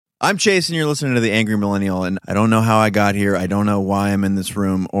I'm Chase, and you're listening to The Angry Millennial, and I don't know how I got here. I don't know why I'm in this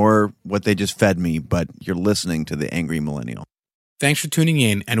room or what they just fed me, but you're listening to The Angry Millennial. Thanks for tuning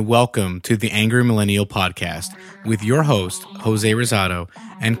in, and welcome to The Angry Millennial Podcast with your host, Jose Rosado,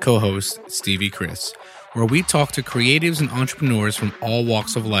 and co-host, Stevie Chris, where we talk to creatives and entrepreneurs from all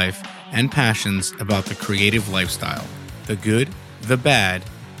walks of life and passions about the creative lifestyle, the good, the bad,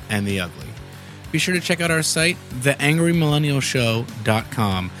 and the ugly. Be sure to check out our site,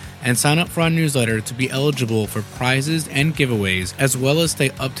 theangrymillennialshow.com, and sign up for our newsletter to be eligible for prizes and giveaways, as well as stay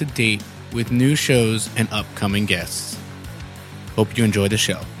up to date with new shows and upcoming guests. Hope you enjoy the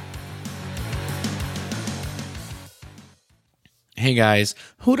show. Hey guys,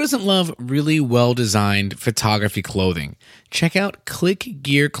 who doesn't love really well-designed photography clothing? Check out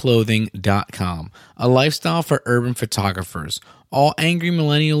clickgearclothing.com, a lifestyle for urban photographers. All Angry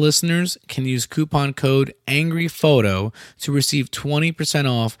Millennial listeners can use coupon code ANGRYPHOTO to receive 20%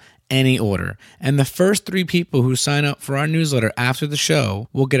 off any order. And the first 3 people who sign up for our newsletter after the show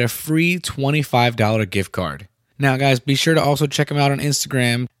will get a free $25 gift card. Now, guys, be sure to also check them out on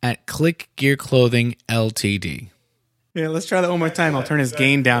Instagram at clickgearclothing.ltd. Yeah, let's try that one more time. I'll turn his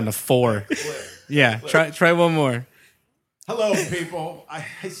gain down to 4. Yeah, try one more. Hello, people. I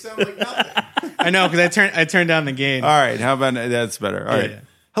sound like nothing. I know, because I turned down the gain. All right, how about that's better? All right. Yeah.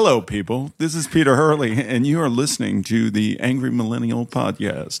 Hello, people. This is Peter Hurley, and you are listening to the Angry Millennial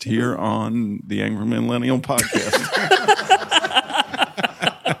Podcast here on the Angry Millennial Podcast.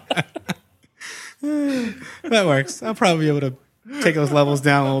 That works. I'll probably be able to take those levels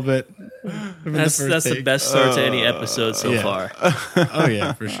down a little bit. That's the best start to any episode so far. Oh,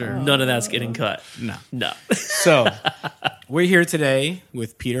 yeah, for sure. None of that's getting cut. No. So, we're here today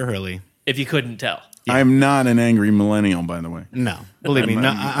with Peter Hurley. If you couldn't tell. Yeah. I'm not an angry millennial, by the way. No. Believe me.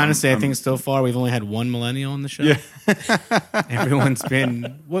 Honestly, I think so far we've only had one millennial on the show. Yeah. Everyone's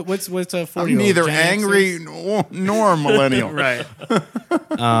been... What's a 40-year-old? I'm neither angry nor millennial. Right.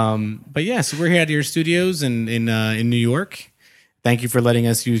 But yeah, so we're here at your studios in New York. Thank you for letting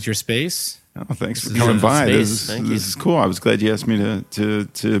us use your space. Oh, thanks for coming by. This is cool. I was glad you asked me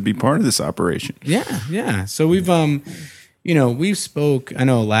to be part of this operation. Yeah. So we've we spoke. I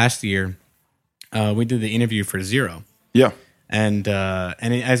know last year we did the interview for Zero. Yeah, and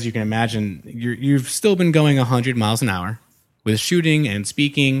as you can imagine, you've still been going 100 miles an hour with shooting and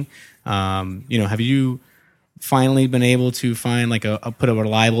speaking. Have you finally been able to find put a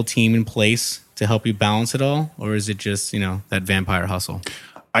reliable team in place to help you balance it all, or is it just that vampire hustle?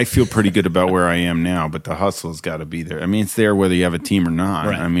 I feel pretty good about where I am now, but the hustle's got to be there. I mean, it's there whether you have a team or not.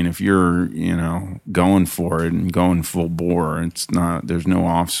 Right. I mean, if you're going for it and going full bore, there's no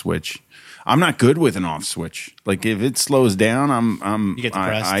off switch. I'm not good with an off switch. Like if it slows down, you get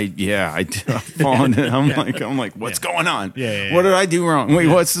depressed. I fall into. I'm like, what's going on? Yeah. What did I do wrong? Wait,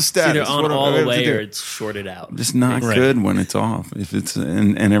 what's the status? It's either on all the way or it's shorted out. I'm just not good when it's off. If it's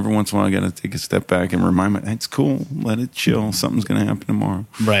and every once in a while I got to take a step back and remind myself it's cool. Let it chill. Something's going to happen tomorrow.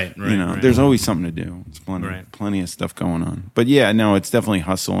 Right. There's always something to do. It's plenty of stuff going on. But yeah, no, it's definitely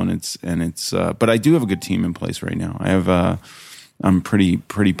hustle and it's. But I do have a good team in place right now. I have. I'm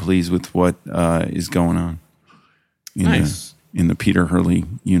pretty pleased with what is going on in the Peter Hurley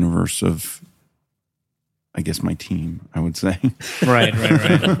universe of, I guess, my team, I would say. Right.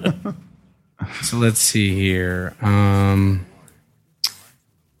 So let's see here.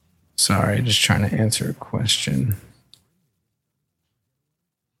 Sorry, just trying to answer a question.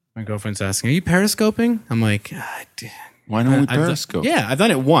 My girlfriend's asking, "Are you periscoping?" I'm like, why don't we periscope? I've done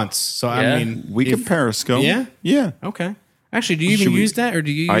it once. So I mean, we can periscope. Yeah. Yeah. Okay. Actually, do you even use that, or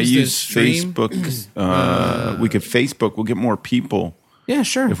do you use? I use Facebook. We could Facebook. We'll get more people. Yeah,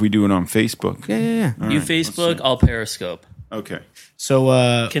 sure. If we do it on Facebook. Yeah. You right, Facebook, I'll Periscope. Okay.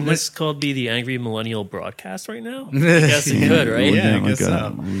 So can this called be the Angry Millennial Broadcast right now? I guess it could, right? Yeah, I guess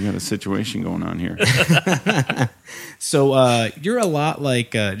so. We got a situation going on here. So you're a lot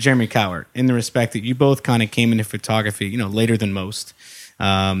like Jeremy Cowart in the respect that you both kind of came into photography, later than most.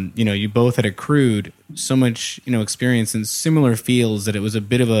 You both had accrued so much, experience in similar fields that it was a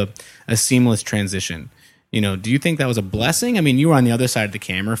bit of a seamless transition. Do you think that was a blessing? I mean, you were on the other side of the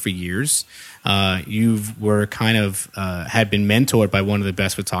camera for years. You were kind of had been mentored by one of the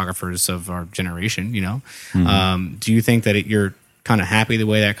best photographers of our generation. Mm-hmm. Do you think that you're kind of happy the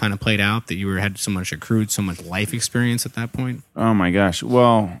way that kind of played out? That you had so much accrued, so much life experience at that point? Oh my gosh!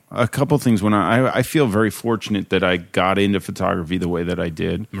 Well, a couple things. When I feel very fortunate that I got into photography the way that I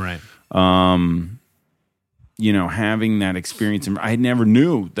did. Right. Having that experience, I never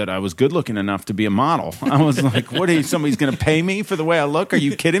knew that I was good looking enough to be a model. I was like, "What? Somebody's going to pay me for the way I look? Are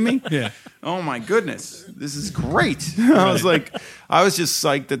you kidding me?" Yeah. oh my goodness, this is great. I was like, I was just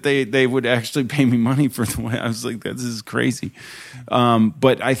psyched that they would actually pay me money for the way. I was like, this is crazy.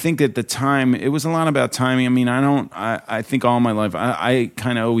 But I think at the time, it was a lot about timing. I mean, I think all my life, I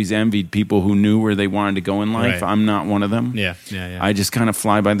kind of always envied people who knew where they wanted to go in life. Right. I'm not one of them. Yeah. I just kind of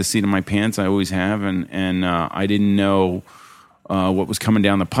fly by the seat of my pants. I always have. And I didn't know what was coming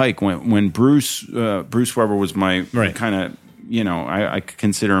down the pike. When Bruce Weber was my kind of, I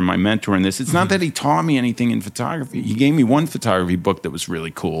consider him my mentor in this. It's not that he taught me anything in photography. He gave me one photography book that was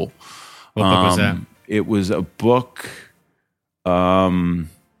really cool. What book was that? It was a book. Oh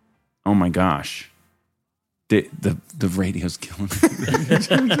my gosh, the radio's killing me.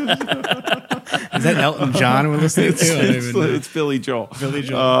 Is that Elton John we're listening to? It's Billy Joel. Billy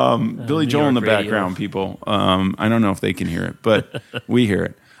Joel. Billy Joel in the Radio. background, people. I don't know if they can hear it, but we hear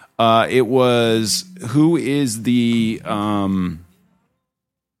it. It was who is the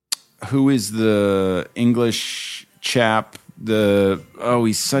English chap?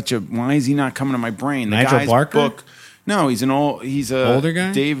 He's such a. Why is he not coming to my brain? The Nigel guy's Barker? book. No, he's a older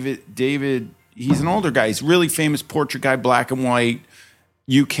guy. David. He's an older guy. He's a really famous portrait guy, black and white,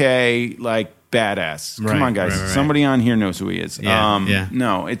 UK, like badass. Come on, guys. Right. Somebody on here knows who he is. Yeah.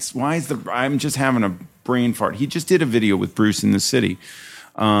 No, I'm just having a brain fart. He just did a video with Bruce in the city.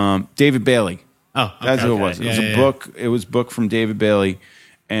 David Bailey. Oh, okay. That's who it was. It was a book. It was a book from David Bailey,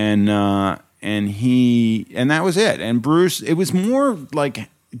 and that was it. And Bruce, it was more like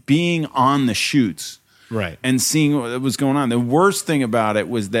being on the shoots, right, and seeing what was going on. The worst thing about it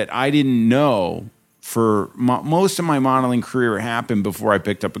was that I didn't know. For most of my modeling career happened before I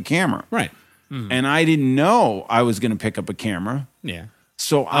picked up a camera, right, and I didn't know I was going to pick up a camera. Yeah.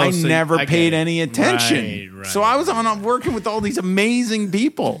 So I never paid any attention. Right. So I was working with all these amazing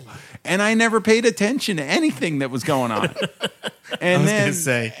people, and I never paid attention to anything that was going on. And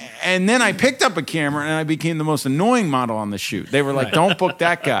then I picked up a camera, and I became the most annoying model on the shoot. They were like, "Don't book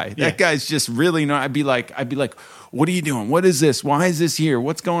that guy. That guy's just really no." I'd be like, "What are you doing? What is this? Why is this here?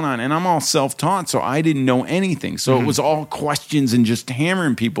 What's going on?" And I'm all self-taught, so I didn't know anything. So it was all questions and just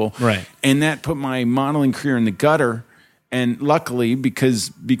hammering people. Right. And that put my modeling career in the gutter. And luckily,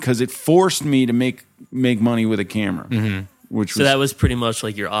 because it forced me to make money with a camera, So that was pretty much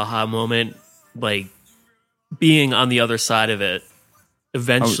like your aha moment, like being on the other side of it.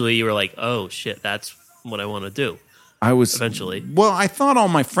 Eventually, you were like, "Oh shit, that's what I want to do." I was eventually. Well, I thought all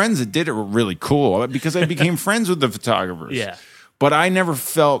my friends that did it were really cool because I became friends with the photographers. Yeah. But I never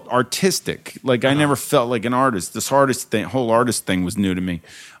felt artistic. Like I never felt like an artist. This whole artist thing was new to me,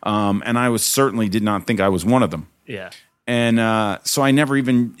 and I certainly did not think I was one of them. Yeah. And so I never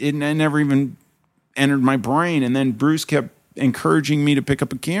even entered my brain. And then Bruce kept encouraging me to pick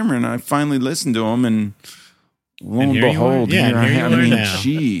up a camera, and I finally listened to him, and lo and behold, here I am. I mean,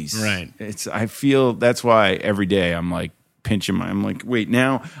 jeez, right? I feel that's why every day I'm like pinching I'm like, wait,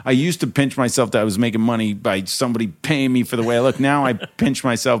 now I used to pinch myself that I was making money by somebody paying me for the way I look. Now I pinch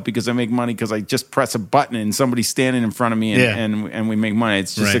myself because I make money because I just press a button and somebody's standing in front of me and we make money.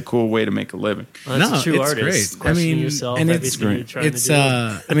 It's just a cool way to make a living. Well, that's a true artist. Great. Questioning yourself, and everything you're trying to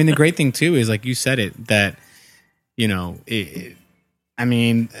do. I mean, the great thing too is like you said it that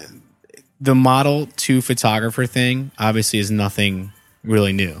the model to photographer thing obviously is nothing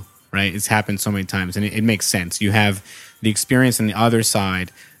really new, right? It's happened so many times, and it makes sense. You have the experience on the other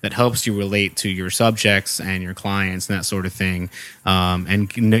side that helps you relate to your subjects and your clients and that sort of thing,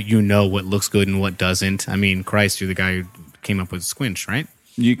 and you know what looks good and what doesn't. I mean, Christ, you're the guy who came up with Squinch, right?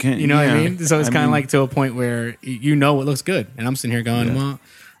 You can, what I mean? So it's kind of like to a point where you know what looks good, and I'm sitting here going, well,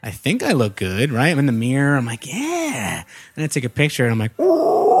 I think I look good, right? I'm in the mirror. I'm like, yeah. And I take a picture, and I'm like,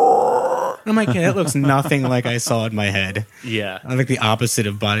 that looks nothing like I saw in my head. Yeah. I like the opposite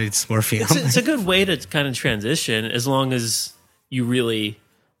of body dysmorphia. It's a good way to kind of transition as long as you really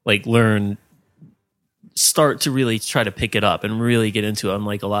like start to really try to pick it up and really get into it.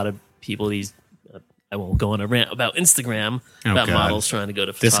 Unlike a lot of people, I won't go on a rant about Instagram, about models trying to go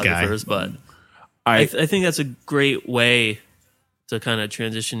to photographers, but I think that's a great way to kind of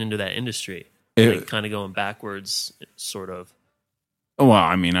transition into that industry. Like kind of going backwards, sort of. Well,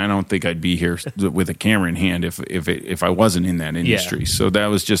 I mean, I don't think I'd be here with a camera in hand if I wasn't in that industry. Yeah. So that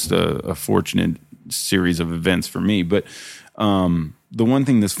was just a fortunate series of events for me. But the one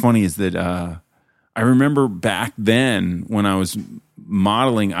thing that's funny is that I remember back then when I was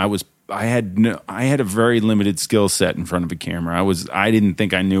modeling, I had a very limited skill set in front of a camera. I didn't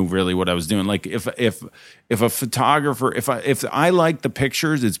think I knew really what I was doing. Like if a photographer, if I like the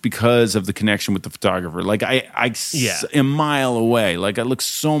pictures, it's because of the connection with the photographer. Like I am a mile away. Like I look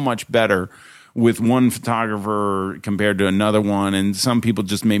so much better with one photographer compared to another one, and some people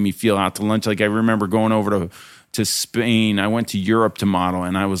just made me feel out to lunch. Like I remember going over to Spain. I went to Europe to model,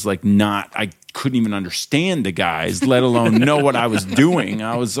 and I was like I couldn't even understand the guys, let alone know what I was doing.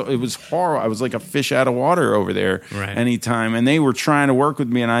 It was horrible. I was like a fish out of water over there anytime. And they were trying to work with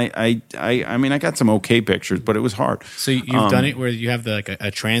me, and I mean, I got some okay pictures, but it was hard. So you've done it where you have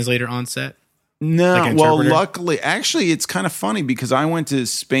a translator on set? No, like well, luckily, actually, it's kind of funny because I went to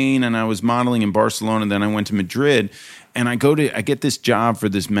Spain and I was modeling in Barcelona. Then I went to Madrid, and I get this job for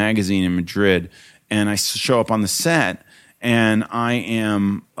this magazine in Madrid, and I show up on the set, and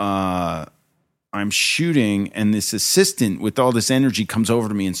I'm shooting, and this assistant with all this energy comes over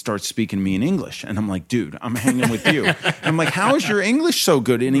to me and starts speaking to me in English. And I'm like, dude, I'm hanging with you. And I'm like, how is your English so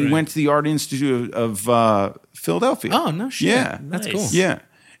good? And he went to the Art Institute of Philadelphia. Oh, no shit. Yeah. That's cool. Yeah.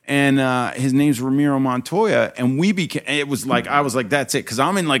 And his name's Ramiro Montoya. And it was like, I was like, that's it. Because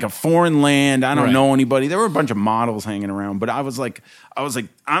I'm in like a foreign land. I don't know anybody. There were a bunch of models hanging around. But I was like,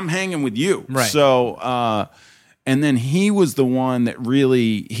 I'm hanging with you. Right. So, and then he was the one that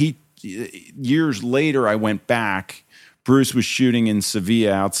really, years later, I went back. Bruce was shooting in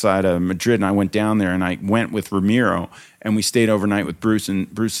Sevilla outside of Madrid, and I went down there, and I went with Ramiro, and we stayed overnight with Bruce, and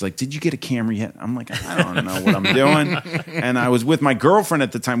Bruce was like, did you get a camera yet? I'm like, I don't know what I'm doing. And I was with my girlfriend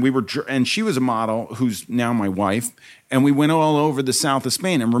at the time. And she was a model who's now my wife, and we went all over the south of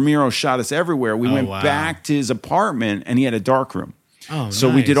Spain, and Ramiro shot us everywhere. We went back to his apartment, and he had a darkroom. Oh, so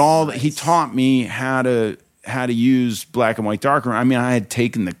we did all that. He taught me how to use black and white darkroom. I mean, I had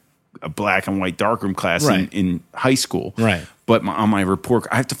taken a black and white darkroom class in high school. Right. But on my report,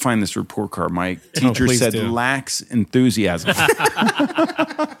 I have to find this report card. My teacher said lacks enthusiasm.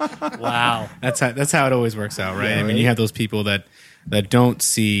 Wow. That's how it always works out, right? I mean, you have those people that don't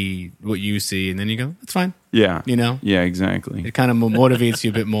see what you see, and then you go, that's fine. Yeah. You know? Yeah, exactly. It kind of motivates you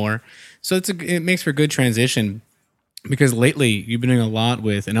a bit more. So it makes for a good transition, because lately you've been doing a lot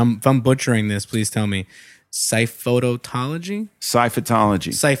with, and if I'm butchering this, please tell me, Sci-photology?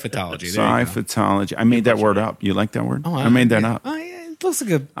 Sci-photology. Sci-photology. I made that word up. You like that word? Oh, I made that up. Oh, yeah, it looks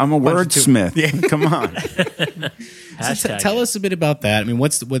like I'm a wordsmith. Yeah. Come on. So tell us a bit about that. I mean,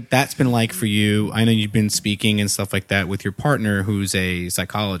 what that's been like for you? I know you've been speaking and stuff like that with your partner, who's a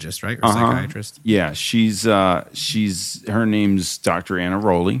psychologist, right? Or psychiatrist? Yeah, she's her name's Dr. Anna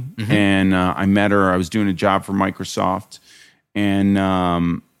Rowley, and I met her. I was doing a job for Microsoft, and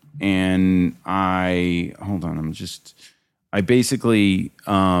I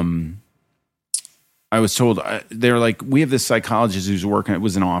was told, they're like, we have this psychologist who's working, it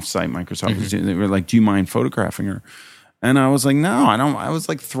was an offsite Microsoft. They were like, do you mind photographing her? And I was like, no, I don't. I was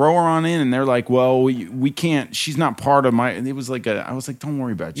like, throw her on in. And they're like, well, we can't, she's not part of my, it was like I was like, don't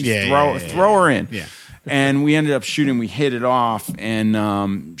worry about it. Just throw her in. Yeah. And we ended up shooting. We hit it off,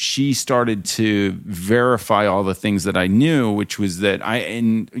 and she started to verify all the things that I knew, which was that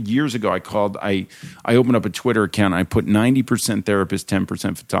years ago I opened up a Twitter account. I put 90% therapist,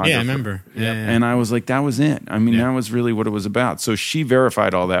 10% photographer. Yeah, I remember. Yeah. And I was like, that was it. I mean, that was really what it was about. So she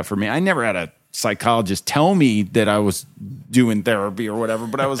verified all that for me. I never had a psychologist tell me that I was doing therapy or whatever,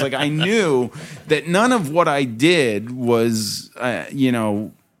 but I was like, I knew that none of what I did was,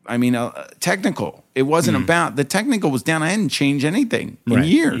 technical. It wasn't about, the technical was down. I hadn't changed anything in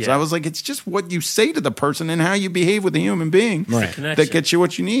years. I was like, it's just what you say to the person and how you behave with a human being that gets you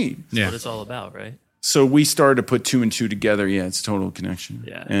what you need. That's what it's all about, right? So we started to put 2 and 2 together. Yeah, it's total connection.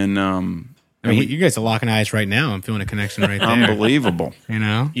 Yeah. And I mean, you guys are locking eyes right now. I'm feeling a connection right there. Unbelievable. You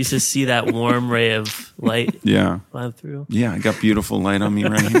know? You used to see that warm ray of light flying through. Yeah, I got beautiful light on me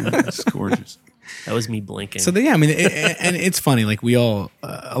right here. It's gorgeous. That was me blinking. So, I mean, and it's funny. Like, we all,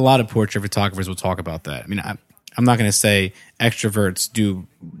 a lot of portrait photographers will talk about that. I mean, I'm not going to say extroverts do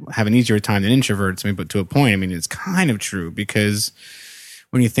have an easier time than introverts. I mean, but to a point, I mean, it's kind of true, because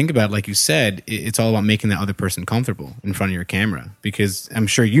when you think about it, like you said, it's all about making that other person comfortable in front of your camera. Because I'm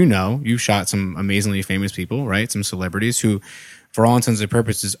sure you've shot some amazingly famous people, right? Some celebrities who, for all intents and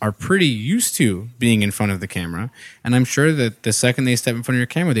purposes, are pretty used to being in front of the camera. And I'm sure that the second they step in front of your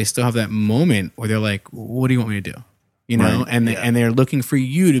camera, they still have that moment where they're like, what do you want me to do? You know, and they're looking for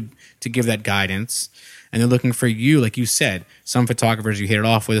you to give that guidance. And they're looking for you, like you said, some photographers you hit it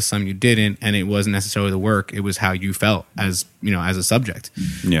off with, some you didn't, and it wasn't necessarily the work. It was how you felt as a subject.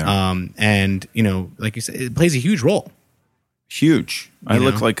 Yeah. And, like you said, it plays a huge role. Huge. I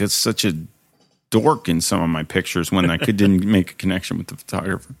look like such a dork in some of my pictures when I didn't make a connection with the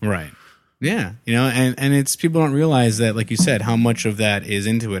photographer. Right. Yeah. And it's, people don't realize that, like you said, how much of that is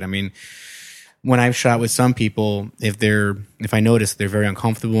into it. I mean, when I've shot with some people, if I notice they're very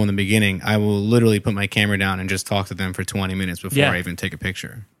uncomfortable in the beginning, I will literally put my camera down and just talk to them for 20 minutes before I even take a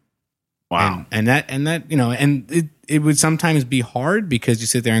picture. Wow. And that, and it would sometimes be hard because you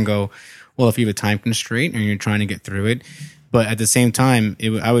sit there and go, well, if you have a time constraint and you're trying to get through it, but at the same time,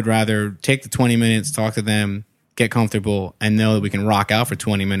 I would rather take the 20 minutes, talk to them, get comfortable, and know that we can rock out for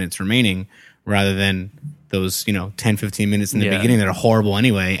 20 minutes remaining rather than those, 10, 15 minutes in the beginning that are horrible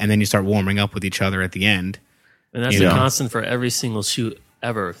anyway. And then you start warming up with each other at the end. And that's a constant for every single shoot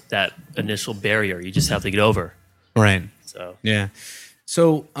ever, that initial barrier. You just have to get over. Right. So, yeah.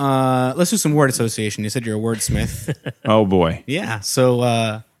 So let's do some word association. You said you're a wordsmith. Oh, boy. Yeah.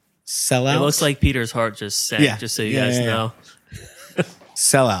 So sell out. It looks like Peter's heart just sank, just so you guys know.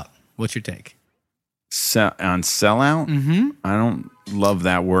 Sell out. What's your take? On sellout? Mm-hmm. I don't love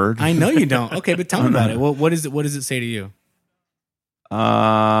that word. I know you don't. Okay, but tell me about it. What does it say to you?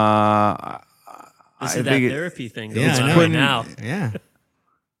 This is that therapy thing going on right now. Yeah.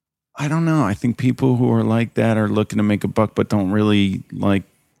 I don't know. I think people who are like that are looking to make a buck, but don't really like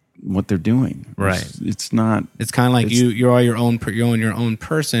what they're doing. Right. It's not. It's kind of like you're your own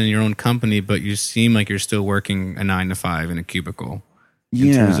person, your own company, but you seem like you're still working a 9 to 5 in a cubicle.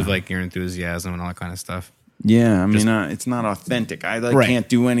 In terms of like your enthusiasm and all that kind of stuff. Yeah, I mean, it's not authentic. I can't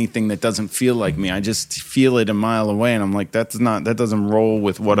do anything that doesn't feel like me. I just feel it a mile away, and I'm like, that doesn't roll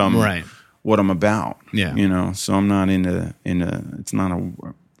with what I'm about. Yeah, So I'm not into. It's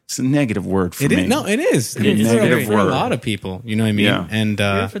a negative word for me. No, it is. It's a negative for word. A lot of people. You know what I mean? Yeah. And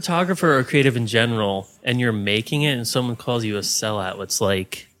you're a photographer or creative in general, and you're making it, and someone calls you a sellout. It's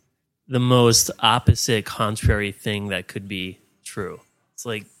like the most opposite, contrary thing that could be true. It's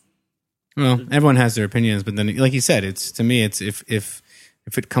like, well, everyone has their opinions, but then, like you said, it's to me, it's if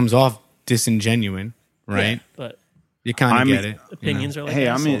it comes off disingenuine, right? Yeah, but you kind of get it. Opinions are like,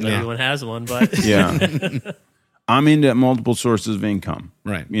 everyone has one, but I'm into multiple sources of income,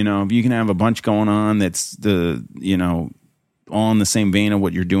 right? If you can have a bunch going on, that's all in the same vein of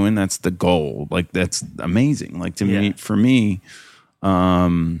what you're doing. That's the goal. Like that's amazing. Like for me,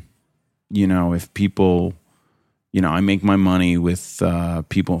 if people. I make my money with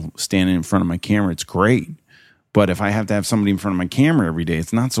people standing in front of my camera. It's great, but if I have to have somebody in front of my camera every day,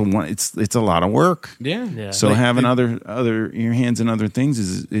 it's not so. It's a lot of work. Yeah. So having other your hands in other things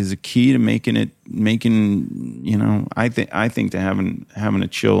is a key to making. I think to having a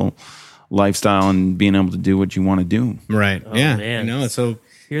chill lifestyle and being able to do what you want to do. Right. Oh, yeah. Man. So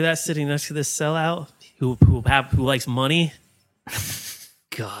hear that sitting next to this sellout who likes money.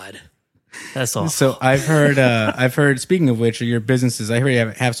 God. That's all. So I've heard. Speaking of which, your businesses. I heard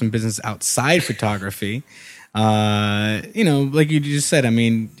you have some business outside photography. Like you just said. I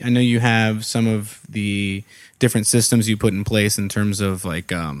mean, I know you have some of the different systems you put in place in terms of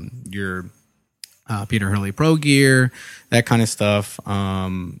like your Peter Hurley Pro gear, that kind of stuff. Why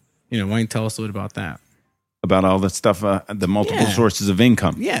don't you tell us a little bit about that? About all the stuff, the multiple sources of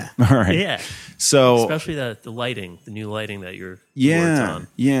income. Yeah. All right. Yeah. So especially the lighting, the new lighting that you're on.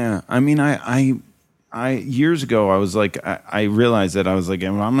 Yeah. I mean, I years ago I was like, I realized that I was like,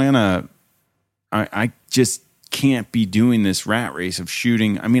 I just can't be doing this rat race of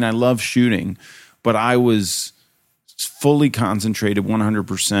shooting. I mean, I love shooting, but I was fully concentrated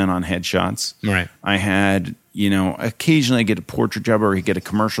 100% on headshots. Right. I had, occasionally I get a portrait job or I get a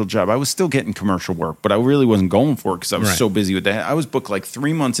commercial job. I was still getting commercial work, but I really wasn't going for it because I was so busy with that. I was booked like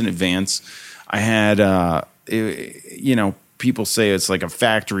 3 months in advance. I had, people say it's like a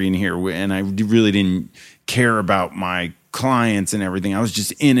factory in here, and I really didn't care about my clients and everything. I was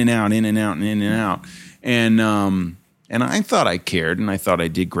just in and out. And I thought I cared, and I thought I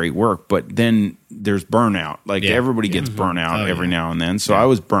did great work. But then there's burnout. Like everybody gets burnout every now and then. So I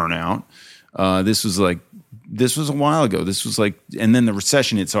was burnout. This was a while ago. This was like, and then the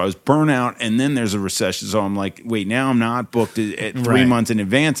recession hit. So I was burnout, and then there's a recession. So I'm like, wait, now I'm not booked at 3 months in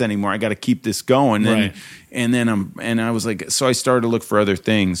advance anymore. I got to keep this going. And I was like, so I started to look for other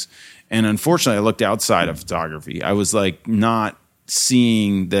things. And unfortunately, I looked outside of photography. I was like, not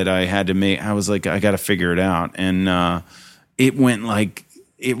seeing that I had to make, I was like, I got to figure it out. And it went like,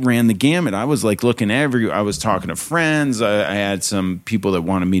 it ran the gamut. I was like looking I was talking to friends. I had some people that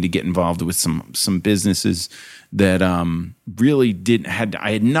wanted me to get involved with some businesses that really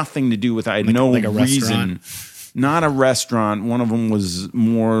I had nothing to do with. I had no reason. Not a restaurant. One of them was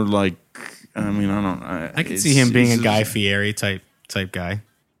more like, I mean, I could see him being a Guy Fieri type guy,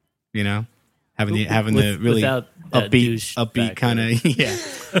 having the really upbeat kind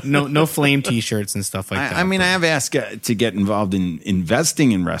of no flame t-shirts and stuff like that. I mean, I have asked to get involved in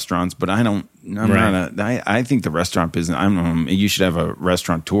investing in restaurants, but I don't. I think the restaurant business. You should have a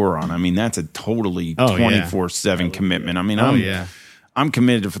restaurant tour on. I mean, that's a totally 24/7 commitment. I mean, I'm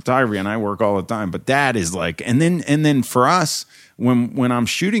committed to photography and I work all the time. But that is like, and then for us, when I'm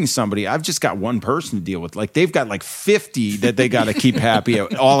shooting somebody, I've just got one person to deal with. Like they've got like 50 that they got to keep happy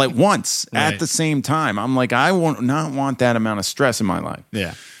all at once at the same time. I'm like, I won't not want that amount of stress in my life.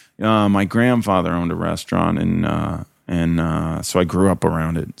 Yeah. My grandfather owned a restaurant, and so I grew up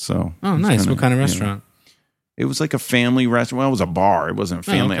around it. So nice. What kind of restaurant? It was like a family restaurant. Well, it was a bar. It wasn't a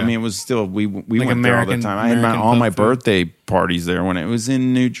family. I mean, it was still we like went American, there all the time. I had all my birthday parties there when it was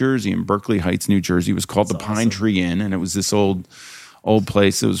in New Jersey, in Berkeley Heights, New Jersey. It was called the Pine Tree Inn, and it was this old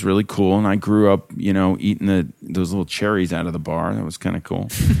place. It was really cool, and I grew up, eating those little cherries out of the bar. That was kind of cool.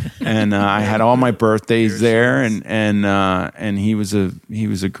 And I had all my birthdays there, and he was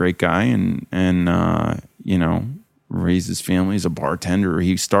a great guy, and raised his family as a bartender.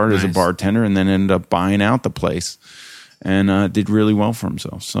 He started as a bartender and then ended up buying out the place, and did really well for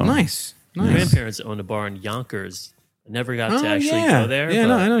himself. So nice. My grandparents owned a bar in Yonkers. I never got to actually go there.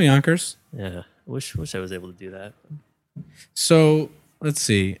 Yeah, I know Yonkers. Yeah, I wish I was able to do that. So let's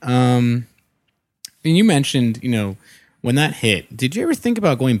see. And you mentioned, when that hit, did you ever think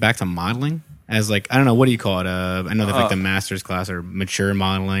about going back to modeling as like, I don't know, what do you call it? I know that's like the master's class or mature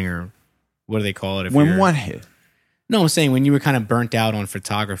modeling, or what do they call it? What hit? No, I'm saying when you were kind of burnt out on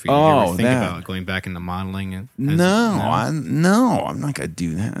photography, did you ever think about going back into modeling? I'm not gonna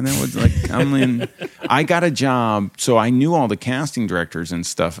do that. And that was like, I got a job, so I knew all the casting directors and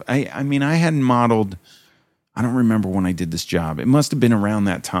stuff. I mean, I hadn't modeled. I don't remember when I did this job. It must have been around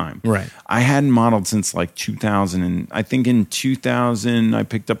that time. Right. I hadn't modeled since like 2000, and I think in 2000 I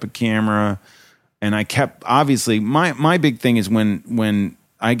picked up a camera, and I kept. Obviously, my big thing is when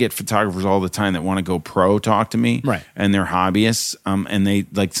I get photographers all the time that want to go pro talk to me, right? And they're hobbyists, and they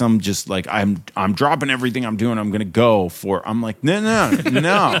like some just like I'm dropping everything I'm doing. I'm going to go for. I'm like no,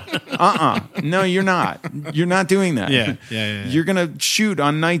 no, you're not doing that. Yeah. You're going to shoot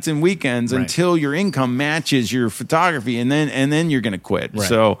on nights and weekends until your income matches your photography, and then you're going to quit. Right.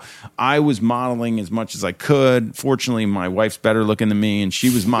 So I was modeling as much as I could. Fortunately, my wife's better looking than me, and she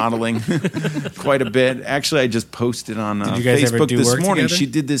was modeling quite a bit. Actually, I just posted on Facebook this morning. Together?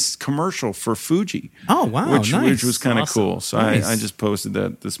 She did this commercial for Fuji. Oh, wow. Which was kind of cool. So nice. I just posted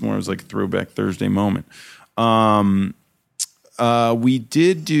that this morning. It was like a throwback Thursday moment. We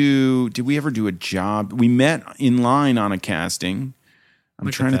did we ever do a job? We met in line on a casting. I'm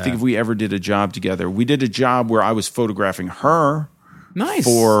trying to think if we ever did a job together. We did a job where I was photographing her. Nice.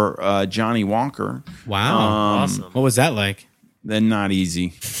 For Johnny Walker. Wow. Awesome. What was that like? Then not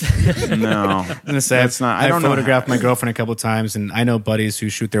easy. No, I'm gonna say that's not. I photographed my girlfriend a couple of times, and I know buddies who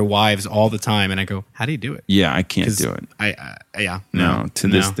shoot their wives all the time. And I go, "How do you do it?" Yeah, I can't do it. To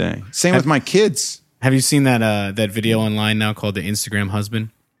this day. Same with my kids. Have you seen that video online now called the Instagram Husband?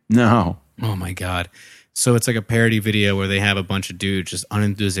 No. Oh my god. So it's like a parody video where they have a bunch of dudes just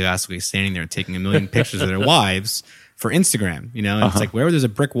unenthusiastically standing there taking a million pictures of their wives for Instagram, and it's like wherever there's a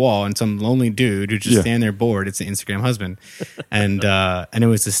brick wall and some lonely dude who just stand there bored, it's the Instagram husband. And it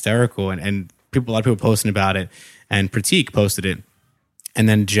was hysterical, and a lot of people posting about it, and Pratik posted it. And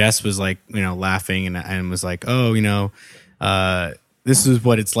then Jess was like, laughing and was like, oh, this is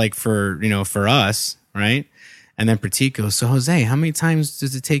what it's like for us, right? And then Pratik goes, so Jose, how many times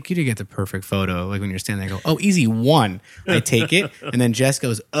does it take you to get the perfect photo? Like when you're standing there, I go, oh, easy, one. I take it. And then Jess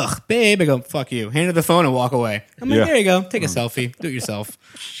goes, ugh, babe. I go, fuck you. Hand her the phone and walk away. I'm like, there you go. Take a selfie. Do it yourself.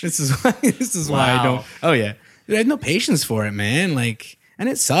 This is why I don't. Oh, yeah. Dude, I have no patience for it, man. Like, and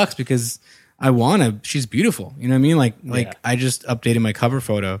it sucks because she's beautiful. You know what I mean? I just updated my cover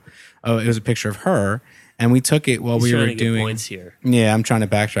photo. Oh, it was a picture of her. And we took it while we were doing points here. Yeah, I'm trying to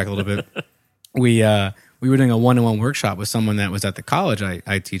backtrack a little bit. We were doing a one-on-one workshop with someone that was at the college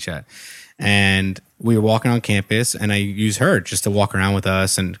I teach at. And we were walking on campus, and I used her just to walk around with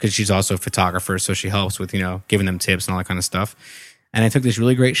us, and because she's also a photographer, so she helps with, giving them tips and all that kind of stuff. And I took this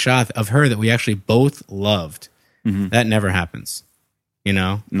really great shot of her that we actually both loved. Mm-hmm. That never happens.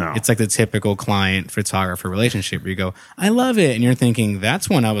 No. It's like the typical client-photographer relationship where you go, I love it. And you're thinking, that's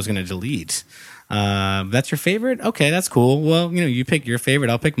one I was going to delete. That's your favorite? Okay, that's cool. Well, you pick your favorite,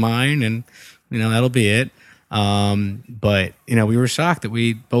 I'll pick mine, and that'll be it. But we were shocked that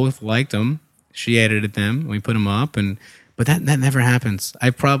we both liked them. She edited them. We put them up, but that never happens.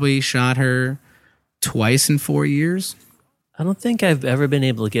 I probably shot her twice in 4 years. I don't think I've ever been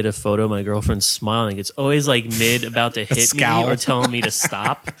able to get a photo of my girlfriend smiling. It's always like mid about to hit me or telling me to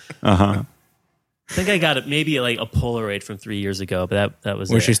stop. Uh-huh. I think I got it maybe like a Polaroid from 3 years ago, but that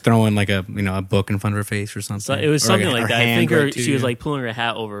was where she's throwing like a book in front of her face or something. So it was something like that. I think she was like pulling her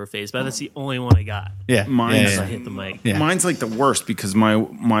hat over her face, but that's the only one I got. Yeah, mine's I hit the mic. Yeah. Mine's like the worst because my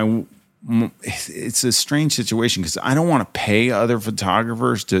it's a strange situation because I don't want to pay other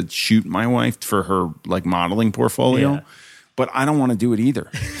photographers to shoot my wife for her like modeling portfolio. Yeah. But I don't want to do it either.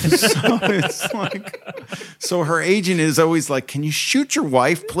 So it's like, so her agent is always like, "Can you shoot your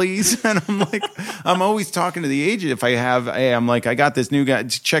wife, please?" And I'm like, I'm always talking to the agent if I have, hey, I'm like, I got this new guy,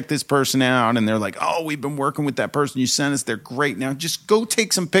 check this person out. And they're like, "Oh, we've been working with that person you sent us. They're great. Now just go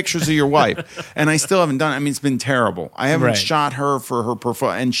take some pictures of your wife." And I still haven't done it. I mean, it's been terrible. I haven't shot her for her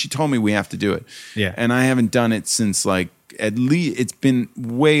profile. And she told me we have to do it. Yeah. And I haven't done it since like, at least it's been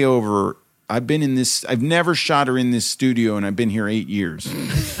way over. I've never shot her in this studio, and I've been here 8 years.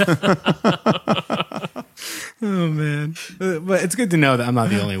 Oh man! But it's good to know that I'm not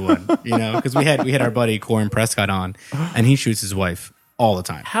the only one, because we had our buddy Corin Prescott on, and he shoots his wife all the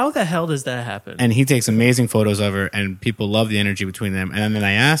time. How the hell does that happen? And he takes amazing photos of her, and people love the energy between them. And then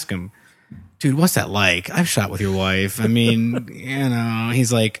I ask him, "Dude, what's that like? I've shot with your wife. I mean,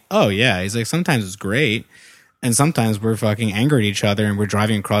 He's like, "Oh yeah." He's like, "Sometimes it's great." And sometimes we're fucking angry at each other and we're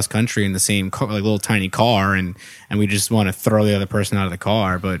driving across country in the same car, like little tiny car, and we just want to throw the other person out of the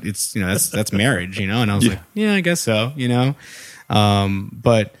car. But it's, that's marriage, And I was like, yeah, I guess so,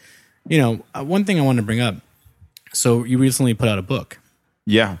 But, one thing I wanted to bring up. So you recently put out a book.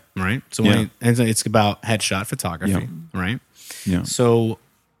 Yeah. Right? So it's about headshot photography, right? Yeah. So,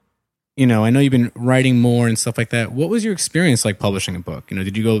 I know you've been writing more and stuff like that. What was your experience like publishing a book?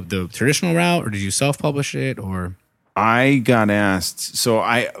 Did you go the traditional route or did you self-publish it or? I got asked. So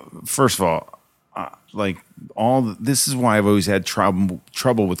first of all, this is why I've always had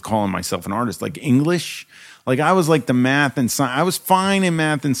trouble with calling myself an artist. Like English, like I was like the math and science. I was fine in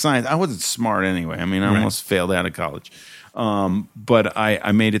math and science. I wasn't smart anyway. I mean, I almost failed out of college. But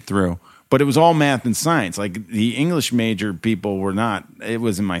I made it through. But it was all math and science. Like the English major people were not, it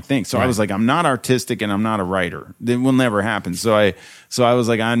wasn't my thing. So I was like, I'm not artistic and I'm not a writer. It will never happen. So I was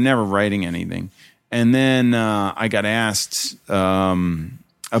like, I'm never writing anything. And then I got asked, a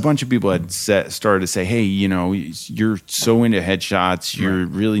bunch of people had started to say, hey, you're so into headshots. You're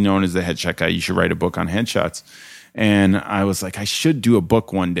really known as the headshot guy. You should write a book on headshots. And I was like, I should do a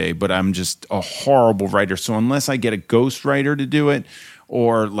book one day, but I'm just a horrible writer. So unless I get a ghostwriter to do it,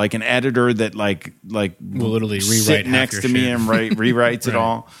 or like an editor that like will literally sit next to me and rewrites it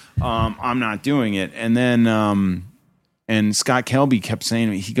all, I'm not doing it. And then and Scott Kelby kept saying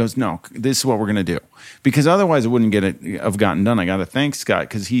to me, he goes, "No, this is what we're gonna do," because otherwise it wouldn't have gotten done. I got to thank Scott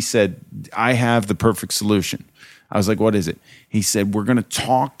because he said, "I have the perfect solution." I was like, "What is it?" He said, "We're gonna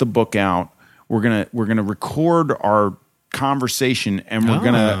talk the book out. We're gonna record our conversation and we're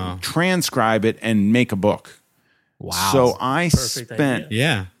gonna transcribe it and make a book." Wow. So I spent...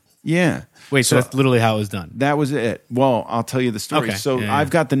 Yeah. Yeah. Wait, so that's literally how it was done? That was it. Well, I'll tell you the story. Okay. So I've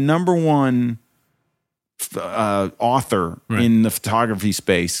got the number one author in the photography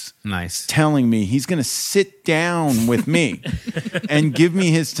space telling me he's going to sit down with me and give me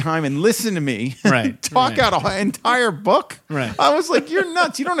his time and listen to me talk out an entire book. Right. I was like, you're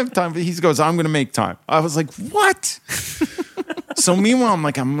nuts. You don't have time. He goes, I'm going to make time. I was like, what? So meanwhile, I'm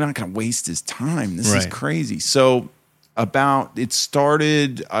like, I'm not going to waste his time. This is crazy. So I would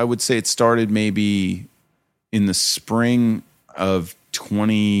say it started maybe in the spring of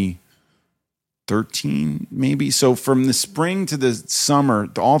 2013, maybe. So from the spring to the summer,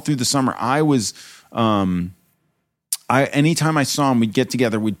 all through the summer, I was, anytime I saw him, we'd get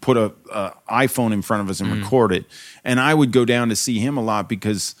together, we'd put a iPhone in front of us and record it. And I would go down to see him a lot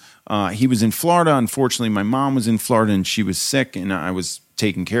because he was in Florida. Unfortunately, my mom was in Florida and she was sick and I was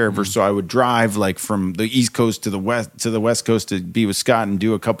taking care of her. So I would drive like from the East Coast to the West Coast to be with Scott and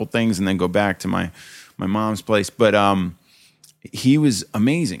do a couple things and then go back to my mom's place. But he was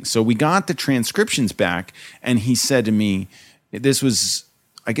amazing. So we got the transcriptions back and he said to me,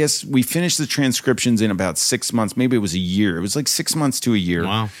 I guess we finished the transcriptions in about 6 months. Maybe it was a year. It was like 6 months to a year.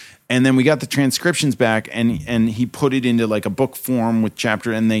 Wow. And then we got the transcriptions back, and he put it into like a book form with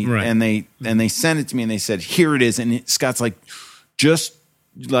chapter, and they sent it to me, and they said, "Here it is." And Scott's like, just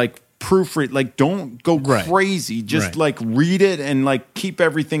like proofread, like don't go crazy, just like read it and like keep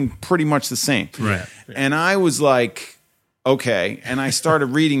everything pretty much the same. Right. And I was like, okay. And I started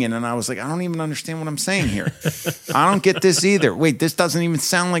reading it and I was like, I don't even understand what I'm saying here. I don't get this either. Wait, this doesn't even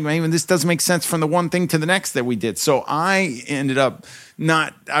sound like, even this doesn't make sense from the one thing to the next that we did. So I ended up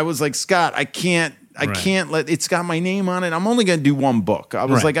I was like, Scott, I can't it's got my name on it. I'm only going to do one book. I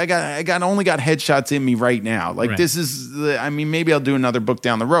was like, I only got headshots in me right now. Like this is, maybe I'll do another book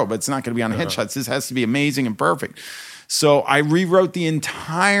down the road, but it's not going to be on headshots. This has to be amazing and perfect. So I rewrote the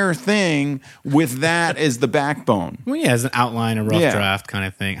entire thing with that as the backbone. Well, yeah, as an outline, a rough draft kind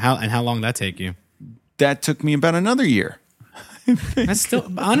of thing. How long did that take you? That took me about another year. That's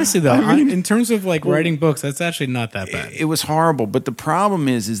still, honestly though, in terms of like writing books, that's actually not that bad. It was horrible, but the problem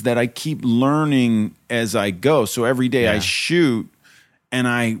is that I keep learning as I go. So every day I shoot, and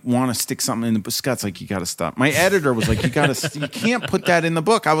I want to stick something in the book. Scott's like, you got to stop. My editor was like, you can't put that in the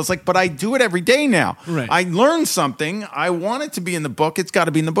book. I was like, but I do it every day now. Right. I learned something. I want it to be in the book. It's got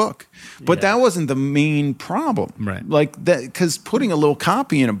to be in the book. But that wasn't the main problem. Right. Like that, because putting a little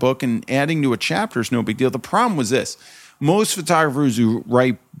copy in a book and adding to a chapter is no big deal. The problem was this. Most photographers who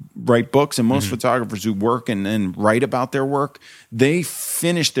write books and most photographers who work and then write about their work, they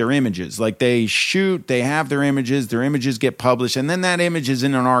finish their images. Like they shoot, they have their images get published, and then that image is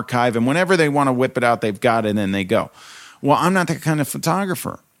in an archive, and whenever they want to whip it out, they've got it, and then they go. Well, I'm not that kind of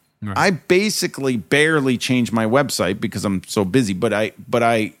photographer. Right. I basically barely change my website because I'm so busy, but I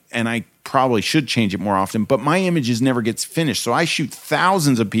probably should change it more often, but my images never gets finished. So I shoot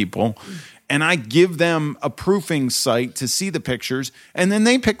thousands of people, and I give them a proofing site to see the pictures, and then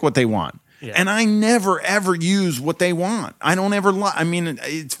they pick what they want. Yeah. And I never, ever use what they want. I don't ever I mean,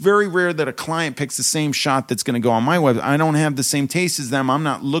 it's very rare that a client picks the same shot that's going to go on my website. I don't have the same taste as them. I'm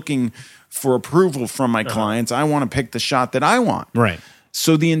not looking for approval from my clients. I want to pick the shot that I want. Right.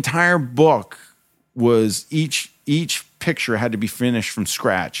 So the entire book was each picture had to be finished from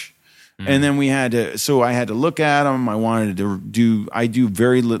scratch. And then I had to look at them. I do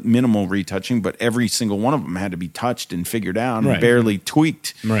very minimal retouching, but every single one of them had to be touched and figured out and barely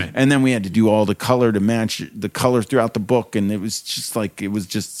tweaked. Right. And then we had to do all the color to match the color throughout the book. And it was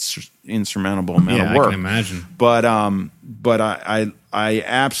just insurmountable amount of work. I can imagine. But I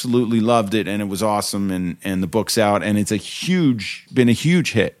absolutely loved it, and it was awesome. And the book's out, and it's been a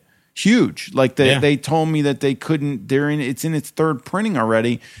huge hit. Huge. Like they told me that they couldn't, it's in its third printing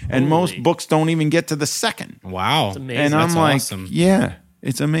already, and most books don't even get to the second. Wow. That's amazing. And That's I'm like, awesome. yeah,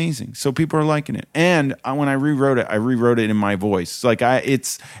 it's amazing. So people are liking it. And when I rewrote it in my voice. Like I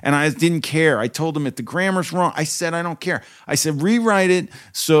didn't care. I told them if the grammar's wrong, I said, I don't care. I said, rewrite it.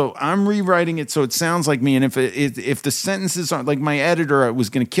 So I'm rewriting it so it sounds like me. And if the sentences aren't, like, my editor was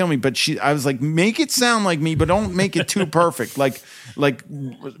going to kill me, but I was like, make it sound like me, but don't make it too perfect. Like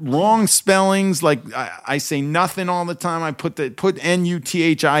wrong spellings. Like I say nothing all the time. I put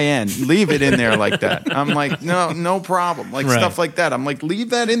NUTHIN. Leave it in there like that. I'm like, no problem. Like stuff like that. I'm like,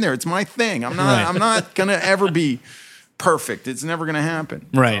 leave that in there. It's my thing. I'm not gonna ever be perfect. It's never gonna happen.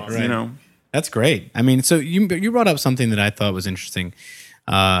 Right. You know. That's great. I mean, so you brought up something that I thought was interesting,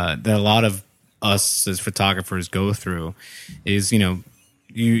 that a lot of us as photographers go through is,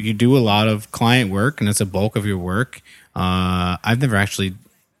 you do a lot of client work, and it's a bulk of your work. I've never actually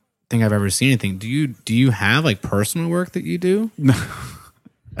think I've ever seen anything. Do you have like personal work that you do? No.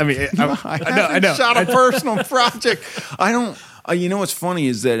 I mean, I know. Shot a personal project. I don't. What's funny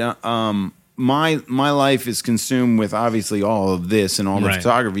is that my life is consumed with obviously all of this and all the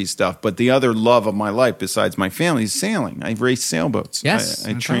photography stuff, but the other love of my life besides my family is sailing. I race sailboats. Yes,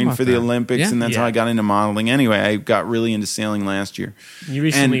 I trained for the Olympics, and that's how I got into modeling. Anyway, I got really into sailing last year. You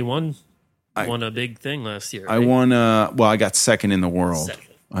recently won a big thing last year. Right? I won. I got second in the world.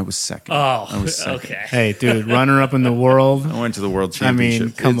 I was second. Oh, I was second. Okay. Hey, dude, runner up in the world. I went to the World Championship. I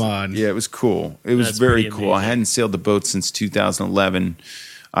mean, come on. Yeah, it was cool. It was very cool. I hadn't sailed the boat since 2011.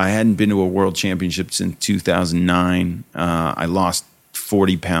 I hadn't been to a World Championship since 2009. I lost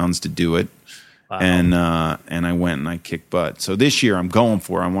 40 pounds to do it. Wow. And I went and I kicked butt. So this year I'm going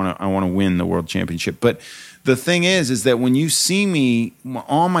for it. I want to win the World Championship. But the thing is that when you see me,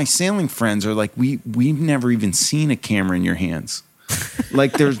 all my sailing friends are like, we've never even seen a camera in your hands.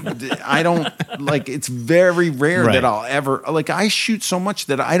 Like it's very rare that I'll ever, like, I shoot so much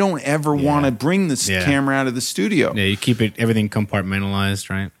that I don't ever want to bring this camera out of the studio. Yeah, you keep everything compartmentalized,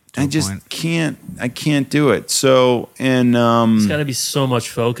 right? I just can't do it. So, and there's got to be so much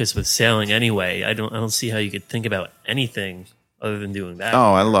focus with sailing anyway. I don't see how you could think about anything other than doing that.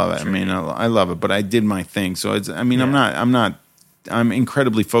 Oh, I love it. I mean, I love it, but I did my thing. So I'm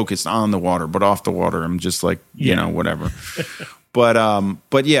incredibly focused on the water, but off the water, I'm just like, whatever. But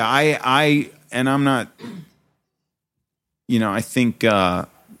yeah, I'm not, I think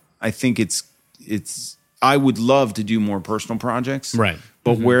it's, I would love to do more personal projts. Right.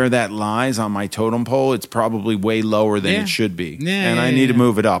 But where that lies on my totem pole, it's probably way lower than it should be. And I need to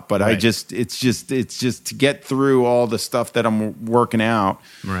move it up. But it's just to get through all the stuff that I'm working out.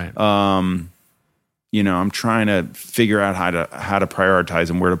 Right. I'm trying to figure out how to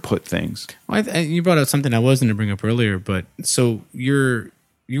prioritize and where to put things. Well, you brought up something I was going to bring up earlier, but so you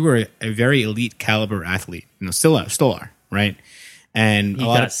were a very elite caliber athlete, still are, right? And you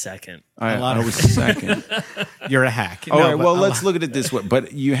got second. I was second. You're a hack. All right. Well, let's look at it this way.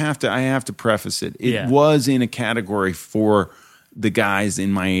 But I have to preface it. It was in a category for the guys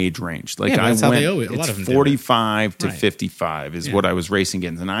in my age range. Like that's how they always, it's 45 to 55 is what I was racing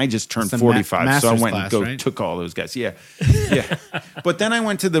against, and I just turned 45, so I went and took all those guys. Yeah. But then I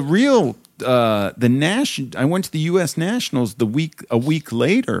went to the real I went to the U.S. Nationals a week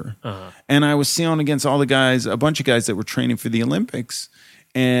later, and I was sailing against all the guys, a bunch of guys that were training for the Olympics,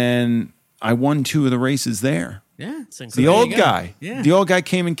 and I won 2 of the races there. Yeah, the old guy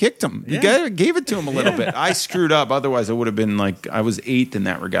came and kicked him. The guy gave it to him a little bit. I screwed up. Otherwise, I would have been like, I was 8th in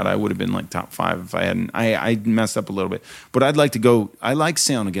that regatta. I would have been like top 5 if I hadn't. I messed up a little bit. But I'd like to go. I like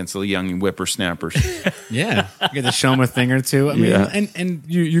sailing against the young whippersnappers. Yeah, you get to show them a thing or two. I mean, and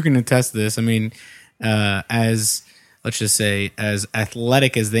you can attest to this. I mean, as let's just say, as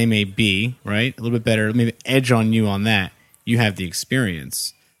athletic as they may be, right? A little bit better, maybe edge on you on that. You have the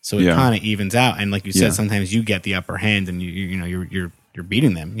experience. So it kind of evens out, and like you said, sometimes you get the upper hand, and you're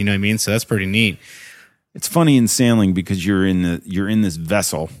beating them. You know what I mean? So that's pretty neat. It's funny in sailing because you're in this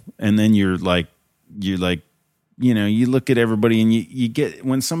vessel, and then you're like, you look at everybody, and you get,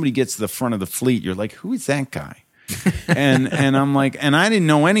 when somebody gets to the front of the fleet, you're like, who is that guy? and I'm like, and I didn't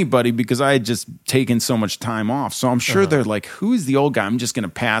know anybody because I had just taken so much time off. So I'm sure they're like, who is the old guy? I'm just going to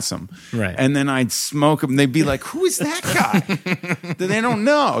pass him. Right. And then I'd smoke them. They'd be like, who is that guy? They don't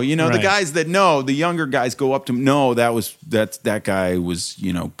know. The guys that know, the younger guys go up to him. No, that guy was,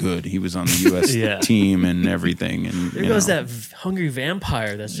 good. He was on the U.S. team and everything. And there goes that hungry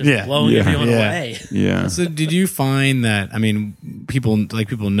vampire that's just blowing everyone away. Yeah. So did you find that, I mean, people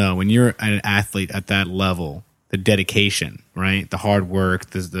know when you're an athlete at that level, the dedication, right? The hard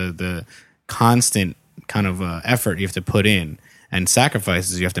work, the constant kind of effort you have to put in and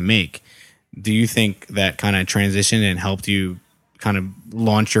sacrifices you have to make. Do you think that kind of transition and helped you kind of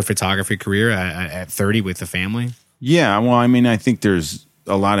launch your photography career at 30 with the family? Yeah, well, I mean, I think there's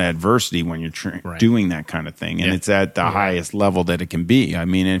a lot of adversity when you're doing that kind of thing, and it's at the highest level that it can be. I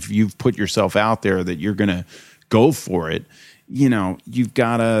mean, if you've put yourself out there that you're going to go for it, you've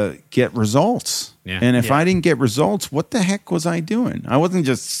got to get results. Yeah. And if I didn't get results, what the heck was I doing? I wasn't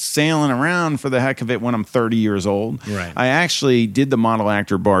just sailing around for the heck of it when I'm 30 years old. Right. I actually did the model,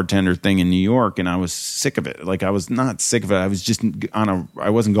 actor, bartender thing in New York, and I was sick of it. Like, I was not sick of it. I was just I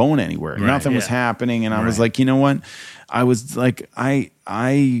wasn't going anywhere. Right. Nothing was happening. And I was like, you know what? I was like,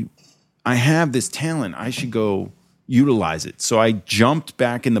 I have this talent. I should go utilize it. So I jumped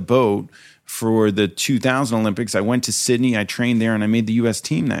back in the boat for the 2000 Olympics. I went to Sydney, I trained there, and I made the U.S.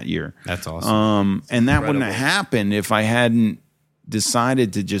 team that year. That's awesome. And that wouldn't have happened if I hadn't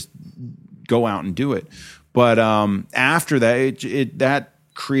decided to just go out and do it. But after that, that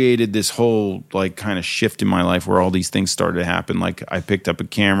created this whole like kind of shift in my life where all these things started to happen. Like, I picked up a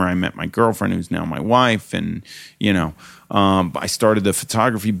camera, I met my girlfriend who's now my wife, and I started the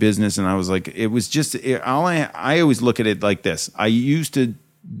photography business, and I was like, it was just I always look at it like this. I used to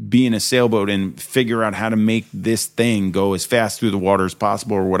be in a sailboat and figure out how to make this thing go as fast through the water as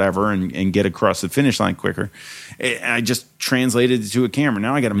possible or whatever, and get across the finish line quicker. And I just translated it to a camera.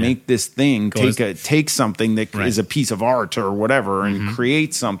 Now I got to make this thing, take something that is a piece of art or whatever, and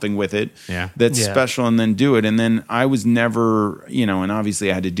create something with it that's special, and then do it. And then I was never, and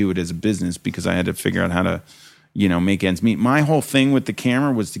obviously I had to do it as a business because I had to figure out how to, make ends meet. My whole thing with the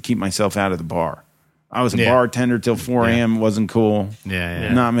camera was to keep myself out of the bar. I was a bartender till 4 a.m. Wasn't cool.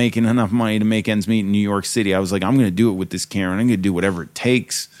 Not making enough money to make ends meet in New York City. I was like, I'm going to do it with this camera, and I'm going to do whatever it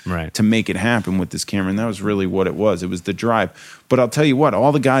takes to make it happen with this camera. And that was really what it was. It was the drive. But I'll tell you what,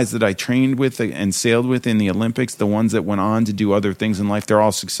 all the guys that I trained with and sailed with in the Olympics, the ones that went on to do other things in life, they're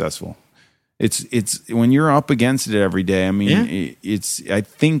all successful. It's when you're up against it every day. I mean, I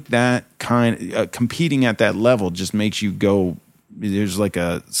think that kind of competing at that level just makes you go. There's like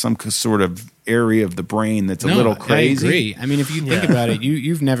some sort of area of the brain that's a little crazy. I agree. I mean, if you think about it,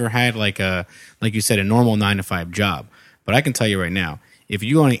 you've never had like you said, a normal 9-to-5 job. But I can tell you right now, if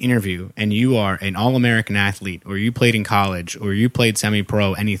you go on an interview and you are an All-American athlete, or you played in college, or you played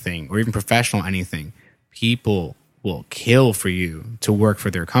semi-pro anything, or even professional anything, people will kill for you to work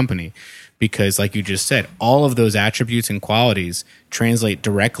for their company. Because like you just said, all of those attributes and qualities translate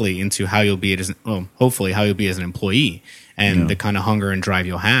directly into how you'll be hopefully how you'll be as an employee, and the kind of hunger and drive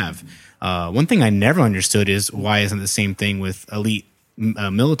you'll have. One thing I never understood is why isn't the same thing with elite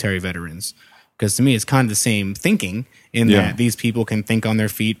military veterans? Because to me, it's kind of the same thinking in that these people can think on their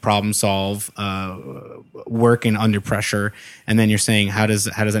feet, problem solve, working under pressure, and then you're saying how does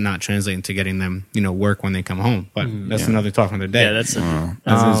it not translate into getting them work when they come home? But that's another talk another day. Yeah, that's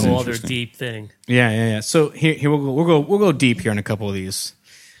a whole other deep thing. Yeah. So here we'll go deep here in a couple of these,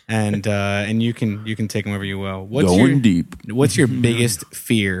 and you can take them wherever you will. Going deep. What's your biggest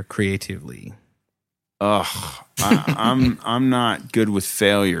fear creatively? I'm not good with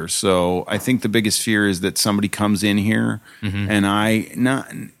failure. So I think the biggest fear is that somebody comes in here and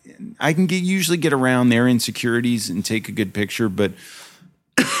I can usually get around their insecurities and take a good picture, but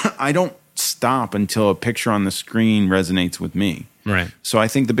I don't stop until a picture on the screen resonates with me. Right. So I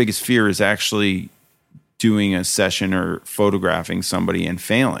think the biggest fear is actually doing a session or photographing somebody and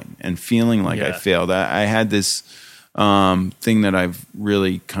failing and feeling like I failed. I had this thing that I've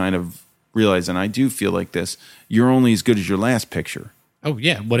really kind of realized, and I do feel like this: you're only as good as your last picture. Oh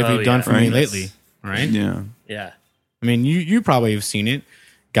yeah. What have you done for me lately? Right. Yeah. Yeah. I mean, you probably have seen it.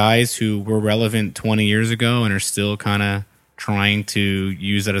 Guys who were relevant 20 years ago and are still kind of trying to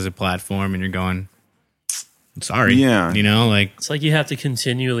use that as a platform, and you're going, sorry. Yeah. You know, like it's like you have to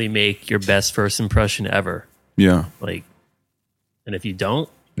continually make your best first impression ever. Yeah. Like, and if you don't,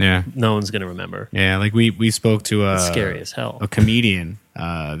 no one's gonna remember. Yeah, like we spoke to it's scary as hell. A comedian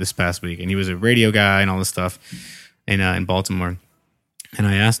this past week, and he was a radio guy and all this stuff in Baltimore. And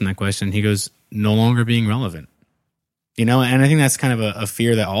I asked him that question. He goes, "No longer being relevant." You know, and I think that's kind of a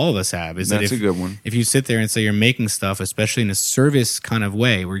fear that all of us have. Is that's that a good one. If you sit there and say you're making stuff, especially in a service kind of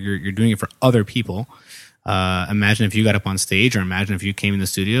way where you're doing it for other people, imagine if you got up on stage, or imagine if you came in the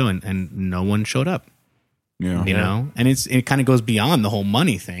studio and no one showed up. Yeah. You know, and it kind of goes beyond the whole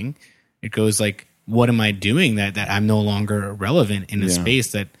money thing. It goes like, what am I doing that I'm no longer relevant in a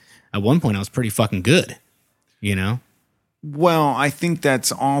space that at one point I was pretty fucking good, you know? Well, I think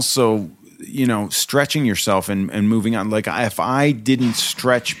that's also, you know, stretching yourself and moving on. Like if I didn't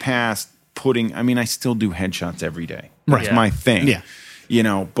stretch past I still do headshots every day. That's my thing. Yeah. You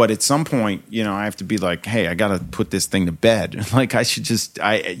know, but at some point, you know, I have to be like, hey, I got to put this thing to bed. Like I should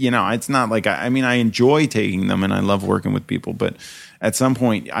it's not like, I enjoy taking them and I love working with people, but at some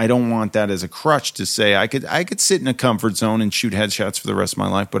point I don't want that as a crutch to say I could sit in a comfort zone and shoot headshots for the rest of my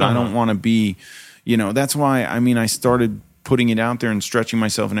life, but I don't want to be, you know, that's why, I started putting it out there and stretching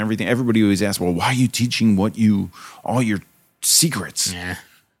myself and everything. Everybody always asks, well, why are you teaching all your secrets? Yeah.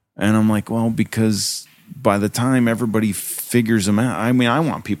 And I'm like, well, because by the time everybody figures them out, I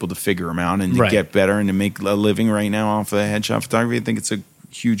want people to figure them out and to get better and to make a living right now off of headshot photography. I think it's a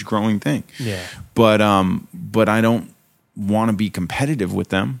huge growing thing. Yeah. But I don't want to be competitive with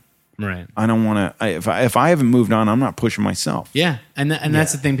them. Right. I don't want to. If I haven't moved on, I'm not pushing myself. Yeah, and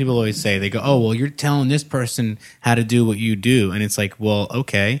that's the thing people always say. They go, "Oh, well, you're telling this person how to do what you do," and it's like, well,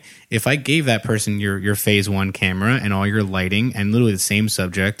 okay. If I gave that person your phase 1 camera and all your lighting and literally the same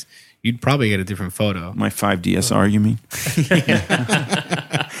subject, you'd probably get a different photo. My 5DSR, you mean?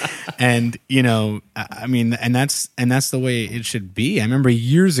 And you know, and that's the way it should be. I remember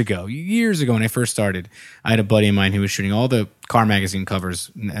years ago when I first started, I had a buddy of mine who was shooting all the car magazine covers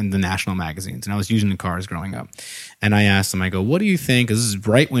and the national magazines, and I was using the cars growing up. And I asked him, I go, "What do you think?" Because this is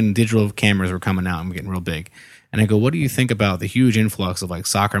right when digital cameras were coming out and getting real big. And I go, "What do you think about the huge influx of like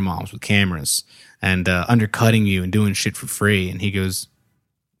soccer moms with cameras and undercutting you and doing shit for free?" And he goes,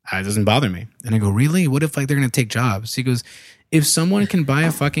 "It doesn't bother me." And I go, "Really? What if like they're going to take jobs?" He goes, "If someone can buy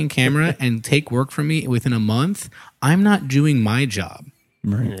a fucking camera and take work from me within a month, I'm not doing my job."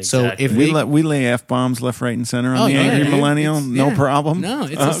 Right. Exactly. So if we lay F-bombs left, right, and center on the Angry Millennial, no problem. No,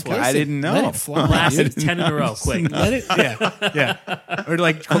 it's okay. I didn't know. Let it fly. Last 10 in a row, quick. Let it, yeah. Or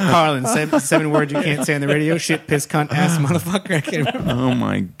like Carlin, seven words you can't say on the radio: shit, piss, cunt, ass, motherfucker. I can't remember. Oh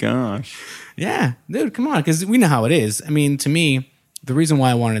my gosh. Yeah, dude, come on, because we know how it is. I mean, to me, the reason why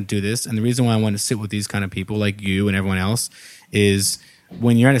I wanted to do this and the reason why I wanted to sit with these kind of people like you and everyone else is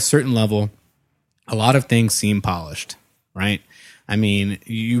when you're at a certain level, a lot of things seem polished, right? I mean,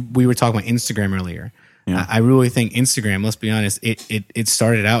 we were talking about Instagram earlier. Yeah. I really think Instagram, let's be honest, it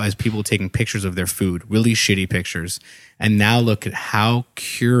started out as people taking pictures of their food, really shitty pictures. And now look at how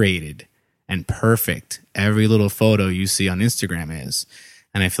curated and perfect every little photo you see on Instagram is.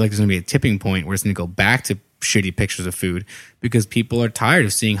 And I feel like there's going to be a tipping point where it's going to go back to shitty pictures of food because people are tired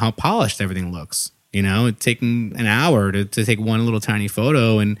of seeing how polished everything looks. You know, it's taking an hour to take one little tiny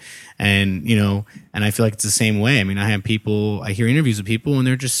photo and you know, and I feel like it's the same way. I mean, I hear interviews with people and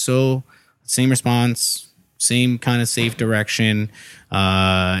they're just so same response, same kind of safe direction,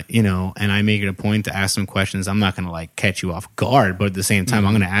 you know, and I make it a point to ask some questions. I'm not going to like catch you off guard, but at the same time,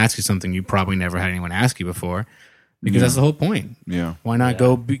 I'm going to ask you something you probably never had anyone ask you before because that's the whole point. Yeah. Why not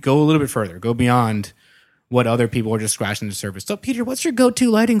go a little bit further, go beyond what other people are just scratching the surface. So, Peter, what's your go-to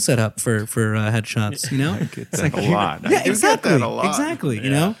lighting setup for headshots? You know, I get that a lot. Yeah, exactly. You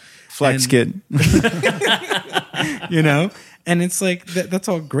know, Flex kit. You know, And it's like, that's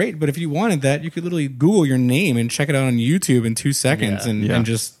all great. But if you wanted that, you could literally Google your name and check it out on YouTube in 2 seconds and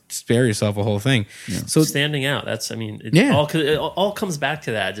just spare yourself a whole thing. Yeah. So standing out, it all comes back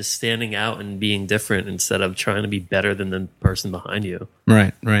to that, just standing out and being different instead of trying to be better than the person behind you.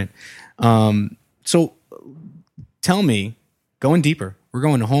 Right. So tell me, going deeper. We're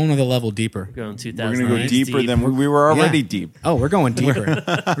going a whole nother level deeper. We're going 2000. We're going to go deeper than we were already deep. Oh, we're going deeper.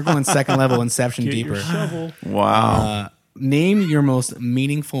 We're going second level Inception deeper. Wow. Name your most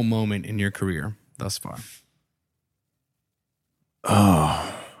meaningful moment in your career thus far.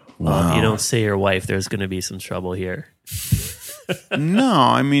 Oh, wow. If you don't say your wife, there's going to be some trouble here. No,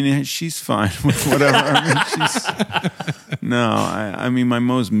 I mean, she's fine with whatever. I mean, my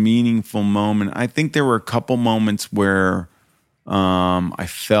most meaningful moment, I think there were a couple moments where I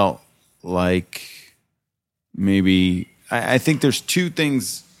felt like maybe, I think there's two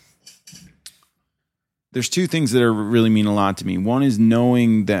things that are really mean a lot to me. One is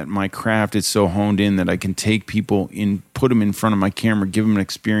knowing that my craft is so honed in that I can take people in, put them in front of my camera, give them an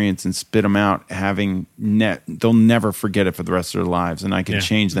experience, and spit them out. They'll never forget it for the rest of their lives, and I can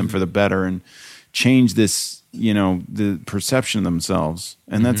change them for the better and change this, the perception of themselves.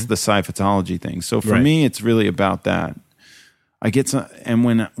 And that's the sci-phytology thing. So for me, it's really about that. And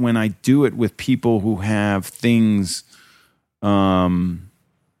when I do it with people who have things,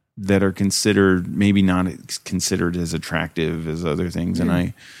 that are maybe not considered as attractive as other things. And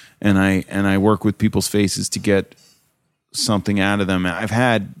I work with people's faces to get something out of them. I've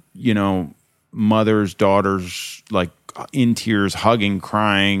had, mothers, daughters, like in tears, hugging,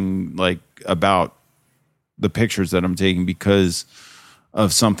 crying, like about the pictures that I'm taking because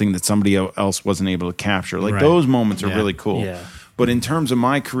of something that somebody else wasn't able to capture. Like those moments are really cool. Yeah. But in terms of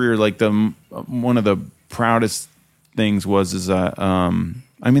my career, like one of the proudest things was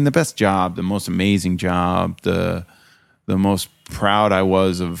the best job, the most amazing job, the most proud I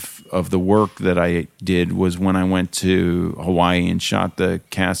was of the work that I did was when I went to Hawaii and shot the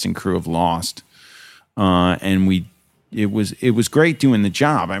cast and crew of Lost. And it was great doing the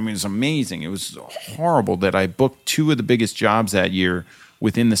job. I mean, it was amazing. It was horrible that I booked 2 of the biggest jobs that year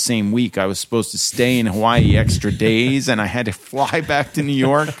within the same week. I was supposed to stay in Hawaii extra days, and I had to fly back to New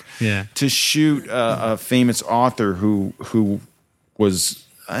York to shoot a famous author who was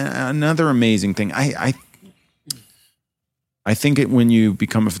another amazing thing. I think when you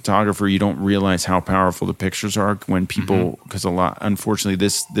become a photographer, you don't realize how powerful the pictures are when people, because unfortunately,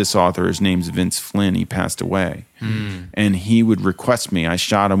 this author, his name's Vince Flynn, he passed away, and he would request me. I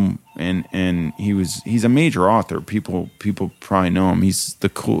shot him, and he's a major author. People probably know him.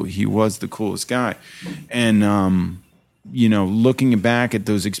 He was the coolest guy, and looking back at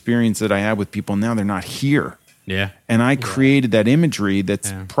those experiences that I had with people now, they're not here. Yeah. And I created that imagery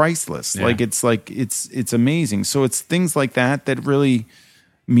that's priceless. Yeah. It's amazing. So it's things like that really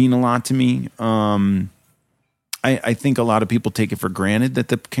mean a lot to me. I think a lot of people take it for granted that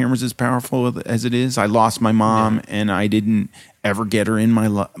the camera's as powerful as it is. I lost my mom and I didn't ever get her in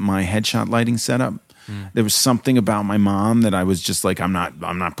my headshot lighting setup. There was something about my mom that I was just like, I'm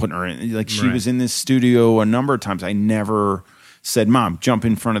not putting her in. Like she was in this studio a number of times. I never said, "Mom, jump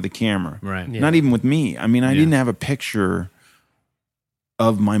in front of the camera." Right. Yeah. Not even with me. I mean, I didn't have a picture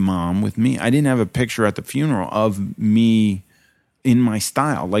of my mom with me. I didn't have a picture at the funeral of me in my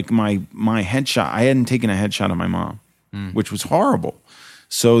style. Like my headshot, I hadn't taken a headshot of my mom, which was horrible.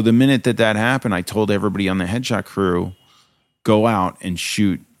 So the minute that happened, I told everybody on the headshot crew, go out and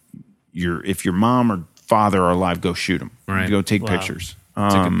shoot if your mom or father are alive, go shoot them. Right. Go take pictures.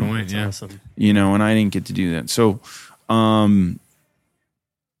 That's a good point. That's awesome. And I didn't get to do that. So, I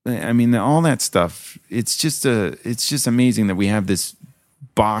mean, all that stuff, it's just amazing that we have this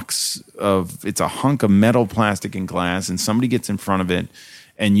box it's a hunk of metal, plastic, and glass, and somebody gets in front of it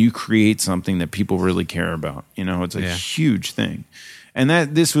and you create something that people really care about. It's a huge thing. And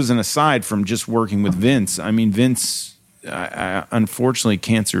this was an aside from just working with Vince. I mean, Vince, unfortunately,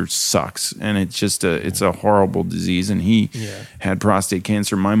 cancer sucks, and it's a horrible disease. And he had prostate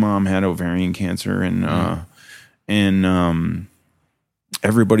cancer. My mom had ovarian cancer, and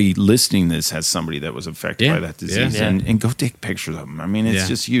everybody listening to this has somebody that was affected by that disease, and go take pictures of them. I mean, it's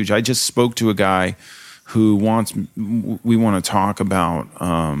just huge. I just spoke to a guy who we want to talk about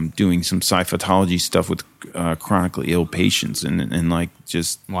doing some sci-phytology stuff with chronically ill patients and like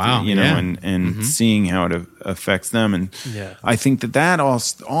just and seeing how it affects them. And I think that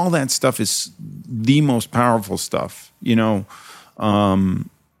all that stuff is the most powerful stuff, and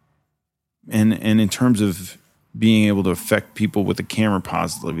in terms of being able to affect people with a camera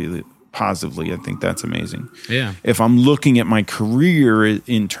positively, I think that's amazing. Yeah. If I'm looking at my career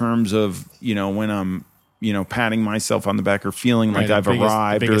in terms of, when I'm patting myself on the back or feeling like I've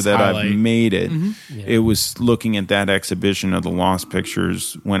arrived or that highlight. I've made it. Mm-hmm. Yeah. It was looking at that exhibition of the Lost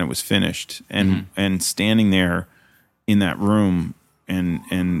Pictures when it was finished and standing there in that room.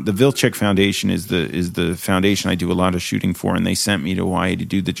 And the Vilcek Foundation is the foundation I do a lot of shooting for, and they sent me to Hawaii to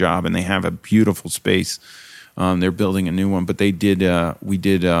do the job, and they have a beautiful space. They're building a new one, but we did I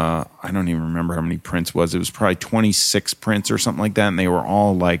don't even remember how many prints was. It was probably 26 prints or something like that, and they were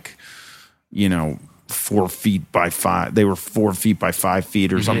all like, 4 feet by 5. They were 4 feet by 5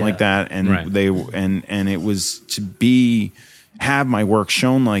 feet or something like that, and and it was to have my work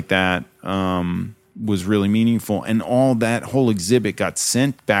shown like that. Was really meaningful, and all that whole exhibit got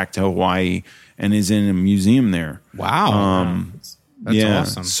sent back to Hawaii and is in a museum there. Wow, that's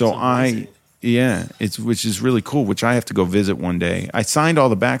awesome. So which is really cool. Which I have to go visit one day. I signed all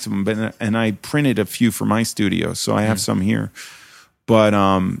the backs of them, and I printed a few for my studio, so I have some here. But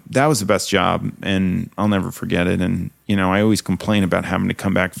that was the best job, and I'll never forget it. And I always complain about having to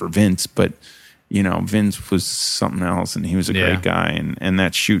come back for Vince, but. Vince was something else, and he was a great guy, and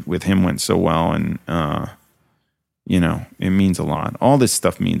that shoot with him went so well, and it means a lot. All this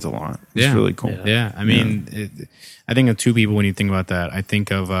stuff means a lot. It's really cool. Yeah, I mean, I think of two people when you think about that. I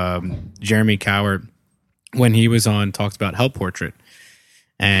think of Jeremy Cowart when he was on, talked about Hell Portrait,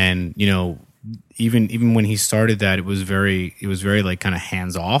 and even when he started that, it was very like kind of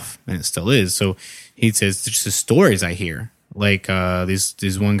hands off, and it still is. So he says, just the stories I hear. Like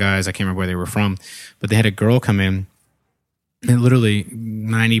these one guys, I can't remember where they were from, but they had a girl come in, and literally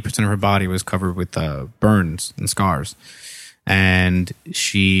 90% of her body was covered with burns and scars, and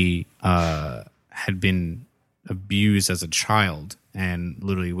she had been abused as a child, and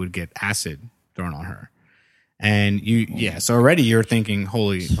literally would get acid thrown on her. And so already you're thinking,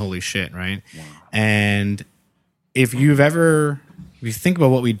 holy shit, right? Wow. And if you think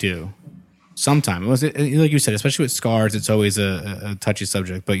about what we do. Sometime it was like you said, especially with scars, it's always a touchy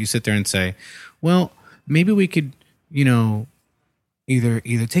subject. But you sit there and say, "Well, maybe we could,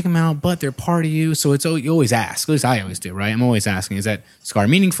 either take them out, but they're part of you." So you always ask. At least I always do, right? I'm always asking: is that scar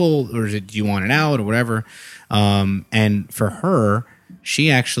meaningful, or do you want it out, or whatever? And for her,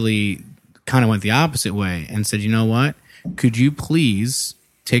 she actually kind of went the opposite way and said, "You know what? Could you please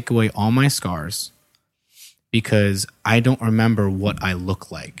take away all my scars because I don't remember what I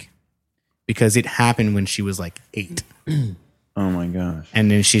look like." Because it happened when she was like 8. Oh my gosh! And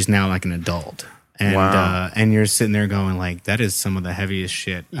then she's now like an adult, and and you're sitting there going like, that is some of the heaviest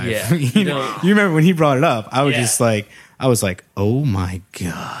shit. Yeah, you remember when he brought it up? I was just like, oh my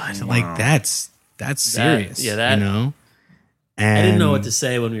god, like that's serious. And I didn't know what to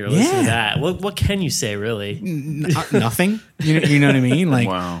say when we were listening to that. What can you say really? Nothing. You know what I mean?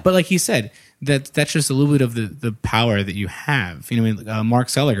 Like, but like he said, that's just a little bit of the power that you have. Mark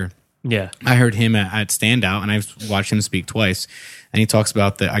Seliger. Yeah, I heard him at Standout, and I've watched him speak twice. And he talks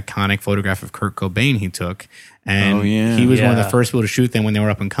about the iconic photograph of Kurt Cobain he took, and he was one of the first people to shoot them when they were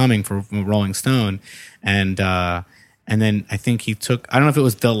up and coming for Rolling Stone. And then I think he took, I don't know if it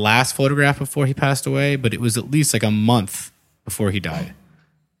was the last photograph before he passed away, but it was at least like a month before he died.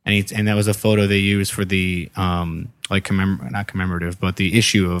 And that was a photo they used for the not commemorative, but the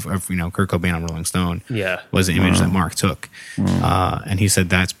issue of Kurt Cobain on Rolling Stone. Yeah, was the image that Mark took, and he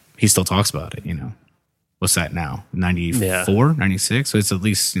said he still talks about it, What's that now? 94, 96? So it's at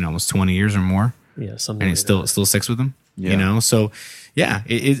least, almost 20 years or more. Yeah, something. And it still sticks with him, So,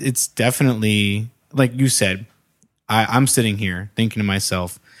 it's definitely, like you said, I'm sitting here thinking to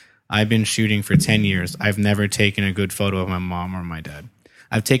myself, I've been shooting for 10 years. I've never taken a good photo of my mom or my dad.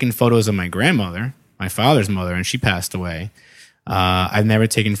 I've taken photos of my grandmother, my father's mother, and she passed away. I've never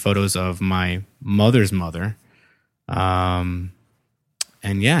taken photos of my mother's mother.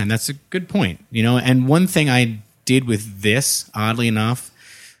 And that's a good point, And one thing I did with this, oddly enough,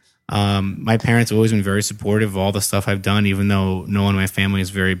 my parents have always been very supportive of all the stuff I've done, even though no one in my family is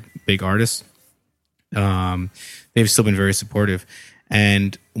very big artists. They've still been very supportive.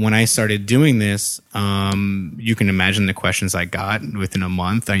 And when I started doing this, you can imagine the questions I got within a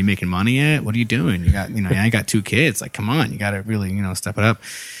month. Are you making money yet? What are you doing? You got, I got 2 kids. Like, come on, you got to really, step it up.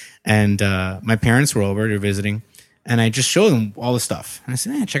 And my parents were over, they're visiting. And I just showed them all the stuff. And I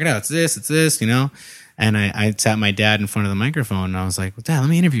said, check it out. It's this, And I sat my dad in front of the microphone, and I was like, well, Dad, let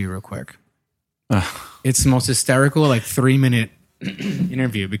me interview you real quick. It's the most hysterical, 3-minute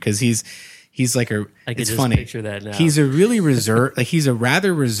interview because he's like I could it's just funny. Picture that now. He's a really reserved, he's a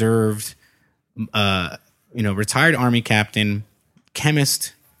rather reserved, retired Army captain,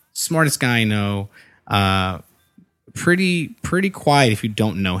 chemist, smartest guy I know, pretty quiet if you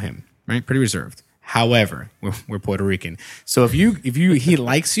don't know him, right? Pretty reserved. However, we're Puerto Rican, so if he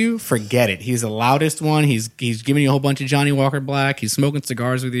likes you, forget it. He's the loudest one. He's giving you a whole bunch of Johnny Walker Black. He's smoking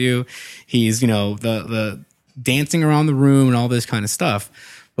cigars with you. He's the dancing around the room and all this kind of stuff.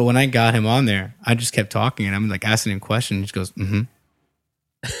 But when I got him on there, I just kept talking and I'm like asking him questions. He just goes, mm-hmm.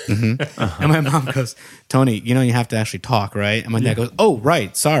 Mm-hmm. And my mom goes, Tony, you have to actually talk, right? And my dad goes, oh,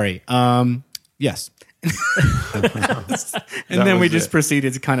 right, sorry. Yes. And then we just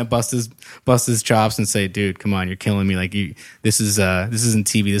proceeded to kind of bust his chops and say, dude, come on, you're killing me. Like this isn't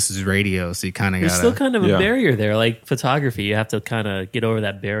TV, this is radio. So you kind of there's still kind of a barrier there. Like photography, you have to kind of get over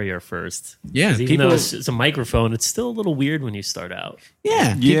that barrier first. Yeah, even though it's a microphone, it's still a little weird when you start out.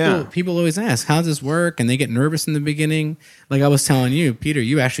 Yeah, people always ask, how does this work? And they get nervous in the beginning. Like I was telling you, Peter,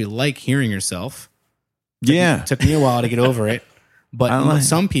 you actually like hearing yourself. It took me a while to get over it. But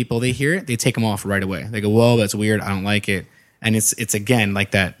some people, they hear it, they take them off right away. They go, "Whoa, that's weird. I don't like it." And it's again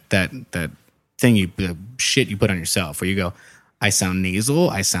like that thing the shit you put on yourself, where you go, "I sound nasal.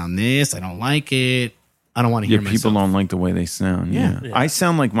 I sound this. I don't like it. I don't want to hear myself." People don't like the way they sound. Yeah. I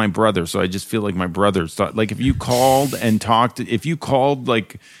sound like my brother, so I just feel like my brother's. Like if you called and talked,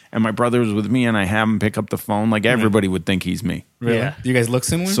 and my brother was with me, and I have him pick up the phone, like everybody would think he's me. Really? Yeah. Do you guys look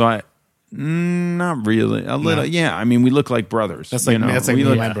similar? So not really. A little, yeah. I mean, we look like brothers. That's like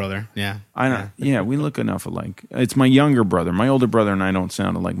my brother. Yeah, I know. Yeah, we look enough alike. It's my younger brother. My older brother and I don't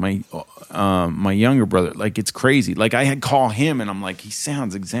sound alike. My younger brother, like it's crazy. Like I had call him, and I'm like, he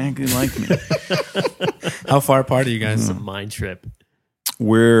sounds exactly like me. How far apart are you guys? It's a mind trip.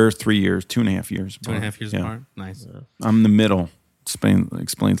 We're 3 years, 2.5 years. 2.5 years apart. Nice. I'm the middle.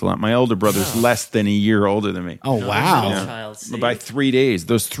 Explains a lot. My older brother's less than a year older than me. Oh, wow. Yeah. By 3 days.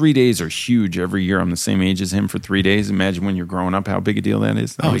 Those 3 days are huge every year. I'm the same age as him for 3 days. Imagine when you're growing up how big a deal that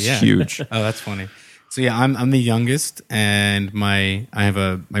is. That was huge. Oh, that's funny. So yeah, I'm the youngest, and my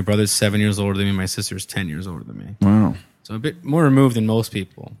brother's 7 years older than me. My sister's 10 years older than me. Wow. So a bit more removed than most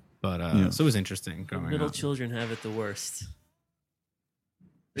people. But so it was interesting growing up. Middle children have it the worst.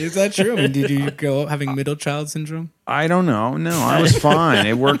 Is that true? I mean, did you go having middle child syndrome? I don't know. No, I was fine.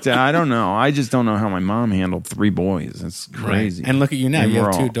 It worked out. I don't know. I just don't know how my mom handled 3 boys. It's crazy. Right. And look at you now. You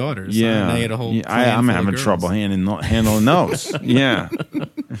have 2 daughters. Yeah. So now you had a whole I'm having trouble handling those. Yeah.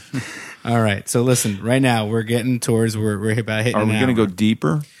 All right. So listen, right now we're getting towards, we're about hitting. Are we going to go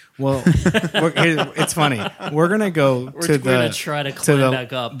deeper? Well, it's funny. We're going to go to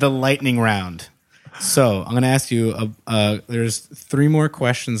the lightning round. So I'm going to ask you. There's 3 more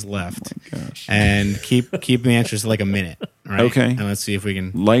questions left, and keep the answers to like a minute. Right? Okay. And let's see if we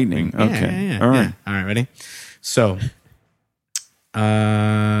can lightning. Okay. Yeah. All right. All right. Ready? So,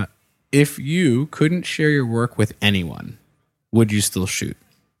 if you couldn't share your work with anyone, would you still shoot?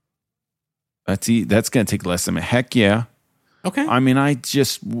 That's going to take less than a heck yeah. Okay. I mean,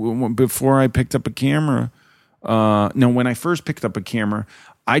 before I picked up a camera. When I first picked up a camera,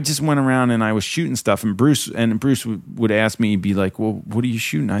 I just went around and I was shooting stuff, and Bruce would ask me, he'd be like, "Well, what are you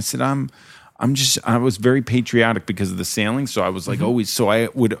shooting?" I said, I was very patriotic because of the sailing, so I was like always. So I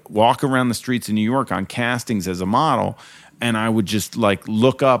would walk around the streets of New York on castings as a model, and I would just like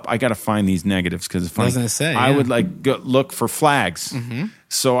look up. I got to find these negatives because it's funny. I was going to say, I would like go look for flags. Mm-hmm.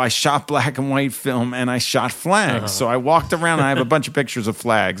 So I shot black and white film, and I shot flags. So I walked around. I have a bunch of pictures of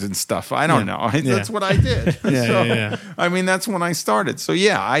flags and stuff. I don't know. That's what I did. I mean, that's when I started. So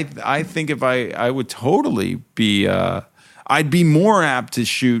yeah, I think if I would totally be, I'd be more apt to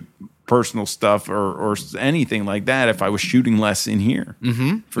shoot personal stuff or anything like that if I was shooting less in here.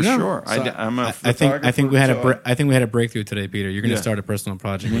 For sure. So I think we had a breakthrough today, Peter. You're going to start a personal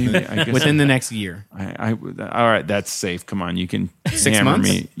project within the next year. All right, that's safe. Come on, you can 6 hammer months?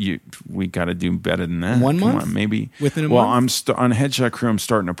 me. We got to do better than that. 1 month? Come on, maybe within a month. I'm on Headshot Crew. I'm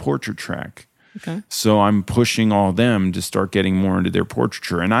starting a portrait track. Okay. So I'm pushing all them to start getting more into their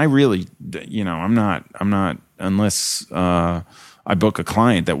portraiture, and I really, I'm not unless. I book a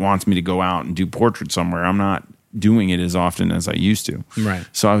client that wants me to go out and do portraits somewhere. I'm not doing it as often as I used to. Right.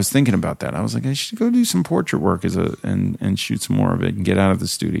 So I was thinking about that. I was like, I should go do some portrait work and shoot some more of it and get out of the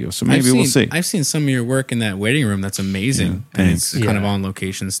studio. So maybe we'll see. I've seen some of your work in that waiting room. That's amazing. Yeah, and it's kind of on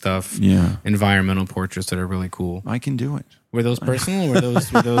location stuff. Yeah. Environmental portraits that are really cool. I can do it. Were those personal or were those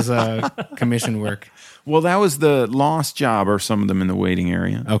commission work? Well, that was the Lost job, or some of them in the waiting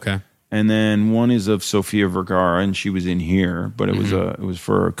area. Okay. And then one is of Sofia Vergara, and she was in here, but it was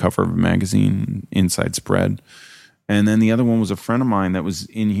for a cover of a magazine, Inside Spread. And then the other one was a friend of mine that was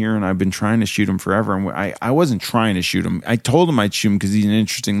in here, and I've been trying to shoot him forever. And I wasn't trying to shoot him. I told him I'd shoot him because he's an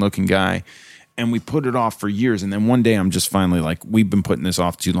interesting looking guy. And we put it off for years. And then one day I'm just finally like, we've been putting this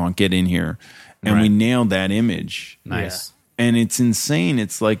off too long. Get in here. And we nailed that image. Nice. And it's insane.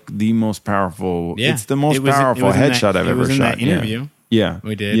 It's like the most powerful. Yeah. It's the most powerful headshot I've ever shot. That interview. Yeah.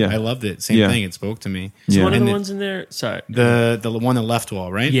 We did. Yeah. I loved it. Same thing. It spoke to me. Is one of the ones in there? Sorry. The one on the left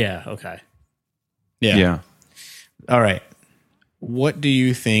wall, right? Yeah. Okay. Yeah. All right. What do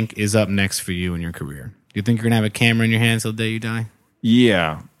you think is up next for you in your career? Do you think you're going to have a camera in your hands till the day you die?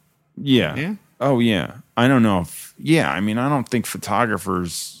 Yeah. Yeah? Oh, yeah. I don't know if... Yeah, I mean, I don't think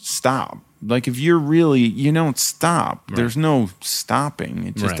photographers stop. Like, if you're really... You don't stop. Right. There's no stopping.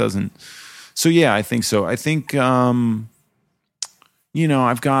 It just doesn't... So, yeah, I think so. I think, I've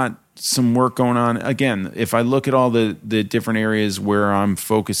got some work going on. Again, if I look at all the different areas where I'm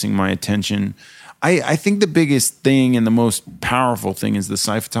focusing my attention... I think the biggest thing and the most powerful thing is the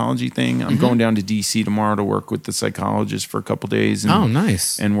psychology thing. I'm going down to DC tomorrow to work with the psychologist for a couple days. And,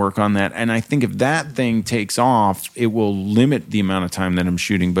 nice. And work on that. And I think if that thing takes off, it will limit the amount of time that I'm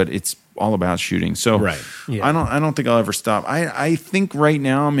shooting, but it's all about shooting. So I don't think I'll ever stop. I think right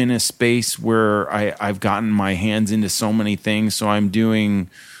now I'm in a space where I've gotten my hands into so many things. So I'm doing...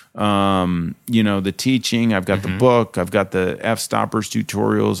 the teaching, I've got the book, I've got the F-Stoppers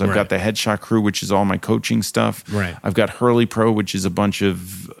tutorials, I've got the Headshot Crew, which is all my coaching stuff. Right. I've got Hurley Pro, which is a bunch of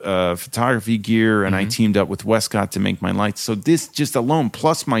photography gear, and I teamed up with Westcott to make my lights. So this just alone,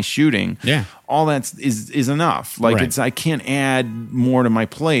 plus my shooting, all that is enough. Like I can't add more to my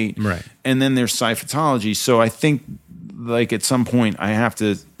plate. Right. And then there's Sci-Photology. So I think like at some point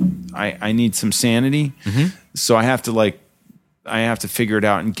I need some sanity. So I have to figure it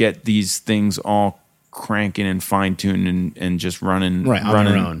out and get these things all cranking and fine-tuned and just running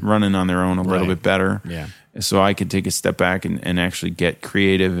on their own a little bit better. Yeah. So I could take a step back and actually get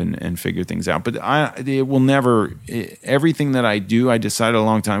creative and figure things out. But it will never... Everything that I do, I decided a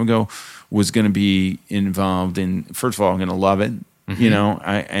long time ago, was going to be involved in... First of all, I'm going to love it.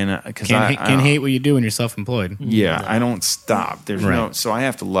 Because can't hate what you do when you're self-employed. Yeah, I don't stop. There's so I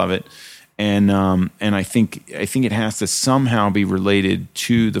have to love it. And I think it has to somehow be related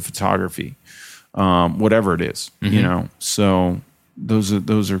to the photography, whatever it is, So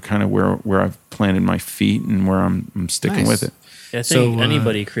those are kind of where I've planted my feet and where I'm sticking with it. Yeah, I think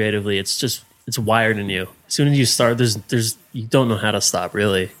anybody creatively, it's wired in you. As soon as you start, there's you don't know how to stop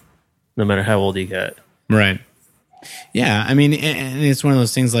really, no matter how old you get. Right. Yeah, I mean, and it's one of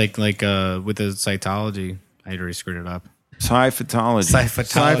those things like with the cytology. I already screwed it up.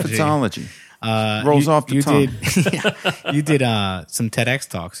 Sci-Photology. Rolls off the tongue. You did some TEDx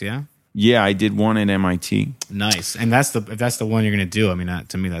talks, yeah? Yeah, I did one at MIT. Nice. And if that's the one you're going to do, I mean,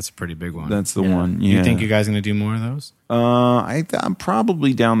 to me, that's a pretty big one. That's the one, yeah. You think you guys are going to do more of those? I'm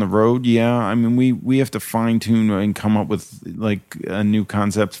probably down the road, yeah. I mean, we have to fine-tune and come up with, like, a new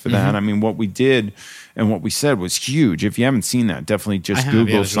concept for that. I mean, what we did and what we said was huge. If you haven't seen that, definitely just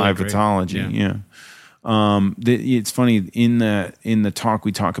Google Sci-Photology. Yeah. It's funny in the talk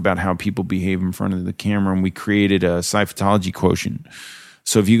we talk about how people behave in front of the camera, and we created a Sci-Photology quotient.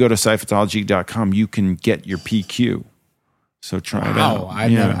 So if you go to sciphotology.com, you can get your PQ. So try it out. I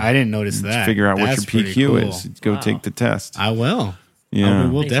didn't notice that. Figure out what your PQ is. Go take the test. I will. Yeah,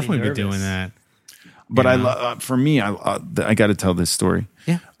 we'll definitely be doing that. But for me, I got to tell this story.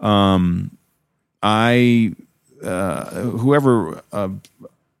 Yeah. A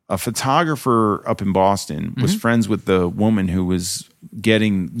photographer up in Boston was friends with the woman who was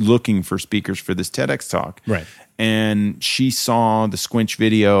looking for speakers for this TEDx talk. Right. And she saw the Squinch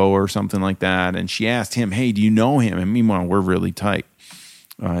video or something like that. And she asked him, hey, do you know him? And meanwhile, we're really tight.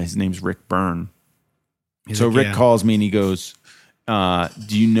 His name's Rick Byrne. Rick calls me and he goes, do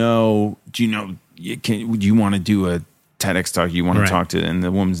you want to do a TEDx talk? You want to talk to, and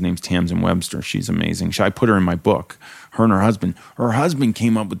the woman's name's Tamsin Webster. She's amazing. I put her in my book. Her and her husband. Her husband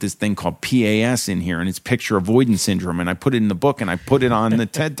came up with this thing called PAS in here, and it's picture avoidance syndrome. And I put it in the book, and I put it on the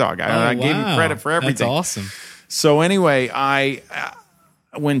TED Talk. I gave him credit for everything. That's awesome. So anyway,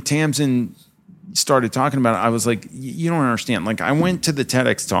 when Tamsin started talking about it, I was like, you don't understand. Like, I went to the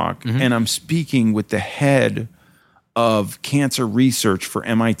TEDx Talk, and I'm speaking with the head of cancer research for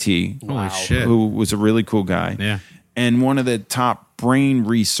MIT. Holy shit. Who was a really cool guy. Yeah. And one of the top brain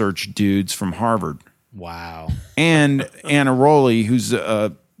research dudes from Harvard. Wow. And Anna Rowley, who's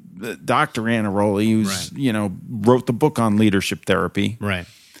Dr. Anna Rowley, who's, wrote the book on leadership therapy. Right.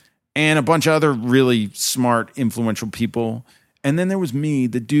 And a bunch of other really smart, influential people. And then there was me,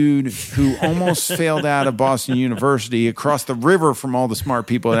 the dude who almost failed out of Boston University across the river from all the smart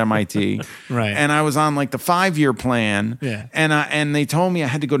people at MIT. Right. And I was on like the 5-year plan. Yeah. And they told me I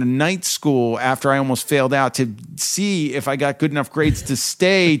had to go to night school after I almost failed out to see if I got good enough grades to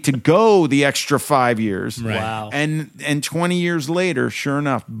stay to go the extra 5 years. Right. Wow. And 20 years later, sure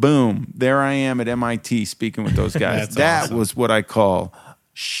enough, boom, there I am at MIT speaking with those guys. That awesome. was what I call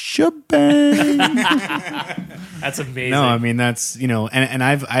shebang. That's amazing. No, I mean that's and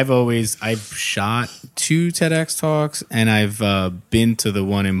I've shot 2 TEDx talks, and I've been to the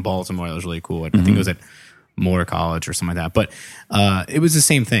one in Baltimore that was really cool. I think it was at Moore College or something like that. But it was the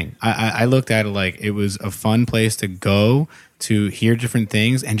same thing. I looked at it like it was a fun place to go to hear different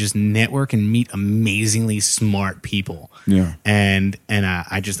things and just network and meet amazingly smart people. Yeah. And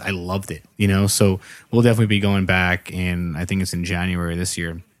I loved it, So we'll definitely be going back, and I think it's in January this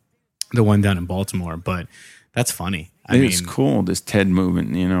year, the one down in Baltimore. But that's funny. It's cool, this TED movement,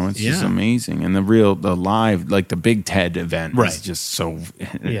 it's just amazing. And the live, like the big TED event is just so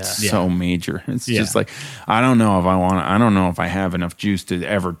major. It's just like, I don't know if I have enough juice to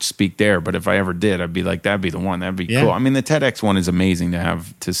ever speak there, but if I ever did, I'd be like, that'd be the one. That'd be cool. I mean, the TEDx one is amazing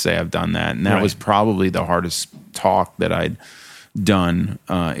to say I've done that. And that was probably the hardest talk that I'd done.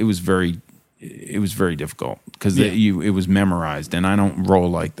 It was very difficult because it was memorized, and I don't roll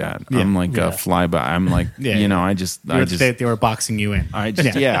like that. Yeah. I'm like a flyby. I'm like, they were boxing you in. I'm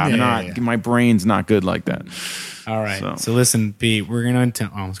not. My brain's not good like that. All right. So listen, Pete, we're going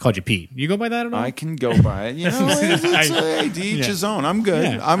to... I called you Pete. You go by that at all? I can go by it. To each his own. I'm good.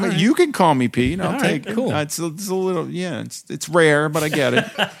 Yeah, you can call me Pete. I'll take it. Cool. It's a little... Yeah, it's rare, but I get it.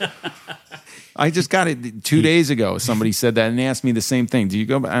 I just got it 2 days ago. Somebody said that and they asked me the same thing. Do you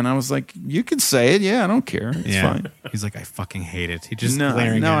go by? And I was like, you can say it. Yeah, I don't care. It's fine. He's like, I fucking hate it. He just No,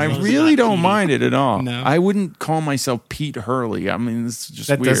 I really don't mind it at all. No. I wouldn't call myself Pete Hurley. I mean, it's just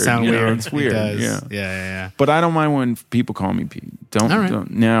that weird. That does sound weird. It's weird. It does. Yeah. But I don't mind when people call me Pete. Don't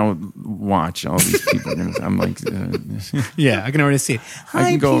now watch all these people. I'm like, yeah, I can already see it.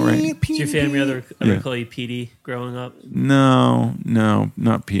 I can go right. Did your family ever call you Petey growing up? No,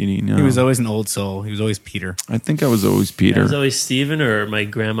 not Petey. No, he was always an old soul. He was always Peter. I think I was always Peter. I was always Steven, or my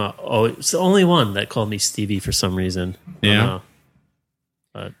grandma. Oh, it's the only one that called me Stevie for some reason. Yeah.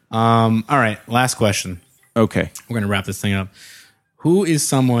 But all right, last question. Okay, we're gonna wrap this thing up. Who is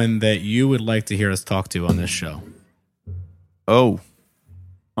someone that you would like to hear us talk to on this show? Oh,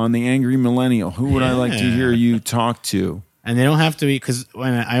 on the Angry Millennial, who would I like to hear you talk to? And they don't have to be, because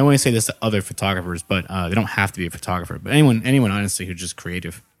I always say this to other photographers, but they don't have to be a photographer. But anyone honestly who's just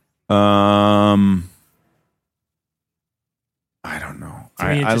creative. I don't know.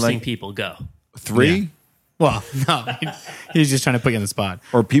 3 interesting people. Go 3. Yeah. Well, no, he's just trying to put you on the spot.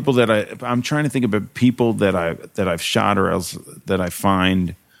 Or people that I'm trying to think about people that I've shot or else that I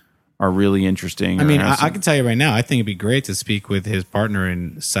find are really interesting. I mean, I can tell you right now, I think it'd be great to speak with his partner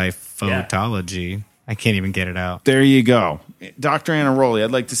in sci-photology. Yeah. I can't even get it out. There you go. Dr. Anna Rowley,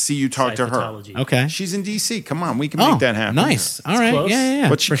 I'd like to see you talk to her. Okay. She's in D.C. Come on, we can make that happen. Nice. All right. Yeah.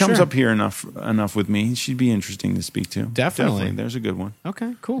 But she comes up here enough with me. She'd be interesting to speak to. Definitely. There's a good one.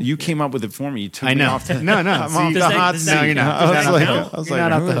 Okay, cool. You came up with it for me. You took me off the... No. I'm off the hot seat. No, you're not. I was like,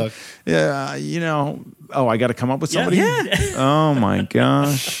 not off the hook. Yeah, I got to come up with somebody? Yeah. Oh, my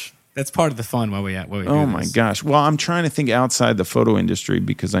gosh. That's part of the fun while we do Oh my gosh! Well, I'm trying to think outside the photo industry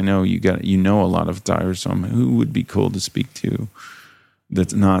because I know you know a lot of photographers. So who would be cool to speak to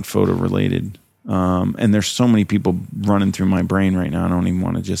that's not photo related? And there's so many people running through my brain right now. I don't even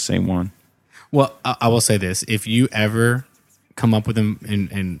want to just say one. Well, I will say this: if you ever come up with them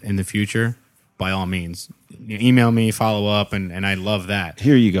in the future, by all means, email me, follow up, and I love that.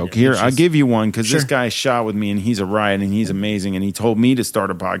 Here you go. Here, I'll give you one because this guy shot with me and he's a riot and he's amazing and he told me to start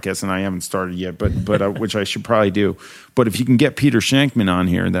a podcast and I haven't started yet, but which I should probably do. But if you can get Peter Shankman on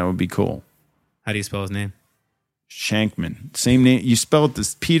here, that would be cool. How do you spell his name? Shankman. Same name. You spelled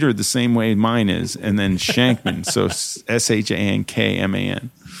this Peter the same way mine is, and then Shankman. So SHANKMAN.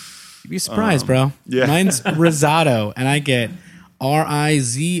 You'd be surprised, bro. Yeah. Mine's Rosado, and I get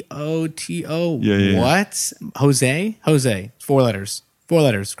RIZOTO. Yeah. What? Jose. 4 letters.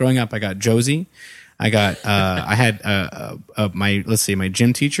 Growing up, I got Josie. I got I had my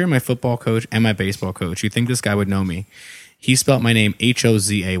gym teacher, my football coach, and my baseball coach. You think this guy would know me? He spelled my name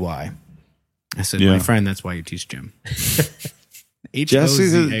HOZAY. I said, my friend, that's why you teach gym.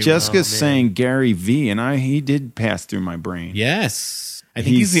 Jessica's saying Gary V, and he did pass through my brain. Yes. I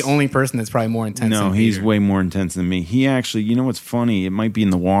think he's the only person that's probably more intense than Peter. He's way more intense than me. He actually, you know what's funny? It might be in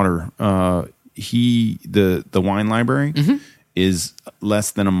the water. The wine library is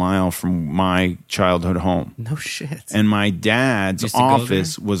less than a mile from my childhood home. No shit. And my dad's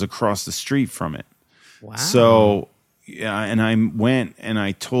office was across the street from it. Wow. So, yeah, and I went and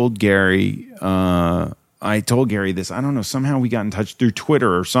I told Gary, this. I don't know, somehow we got in touch through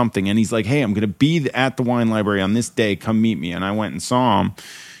Twitter or something. And he's like, hey, I'm going to be at the wine library on this day. Come meet me. And I went and saw him.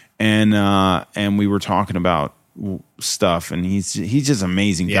 And we were talking about stuff, and he's just an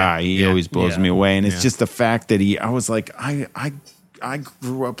amazing guy. He always blows me away, and it's just the fact that I was like, I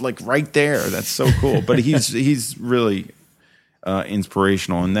grew up like right there. That's so cool. But he's really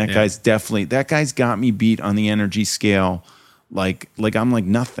inspirational, and that guy's got me beat on the energy scale. Like I'm like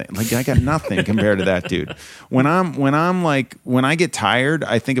nothing. Like I got nothing compared to that dude. When I get tired,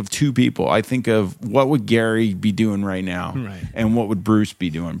 I think of two people. I think of what would Gary be doing right now, and what would Bruce be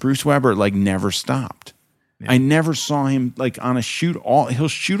doing. Bruce Weber like never stopped. Yeah. I never saw him like on a shoot he'll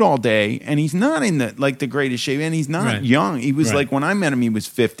shoot all day, and he's not in the greatest shape, and he's not young. He was like, when I met him, he was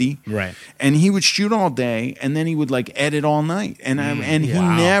 50. Right. And he would shoot all day, and then he would like edit all night. And he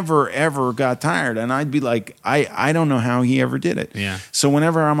never ever got tired. And I'd be like, I don't know how he ever did it. Yeah. So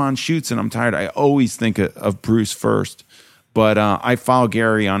whenever I'm on shoots and I'm tired, I always think of Bruce first. But I follow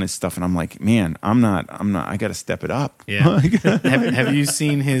Gary on his stuff, and I'm like, man, I'm not I gotta step it up. Yeah. have you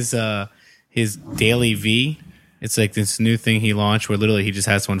seen his Daily V? It's like this new thing he launched where literally he just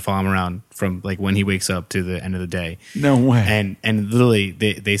has someone follow him around from like when he wakes up to the end of the day. No way. And literally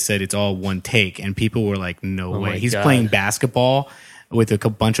they said it's all one take, and people were like, no way. He's playing basketball with a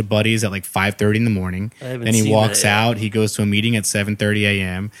bunch of buddies at like 5:30 in the morning. Then he walks out. He goes to a meeting at 7:30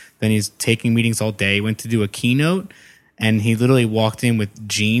 a.m. Then he's taking meetings all day. Went to do a keynote, and he literally walked in with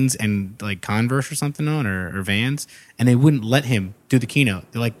jeans and like Converse or something on, or Vans, and they wouldn't let him do the keynote.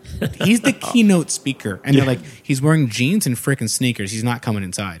 They're like, he's the keynote speaker. And they're like, he's wearing jeans and freaking sneakers. He's not coming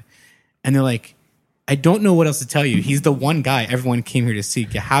inside. And they're like, I don't know what else to tell you. He's the one guy everyone came here to see.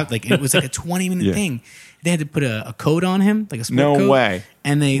 It was like a 20-minute thing. They had to put a code on him, like a sport code. No way.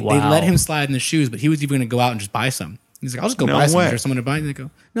 And they let him slide in the shoes, but he was even going to go out and just buy some. He's like, I'll just go buy some. Is there someone to buy? And they go,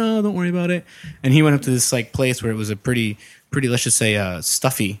 no, don't worry about it. And he went up to this like place where it was a pretty, let's just say,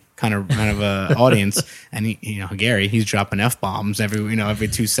 stuffy kind of audience. And Gary, he's dropping F-bombs every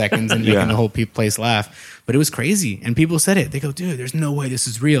 2 seconds and making the whole place laugh. But it was crazy. And people said it. They go, dude, there's no way this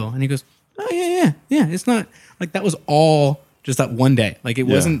is real. And he goes, oh yeah. It's not like that was all just that one day. Like it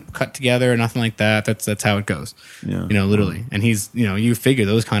wasn't cut together or nothing like that. That's how it goes. Yeah. Literally. And he's, you figure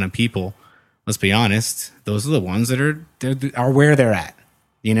those kind of people, let's be honest, those are the ones that are where they're at,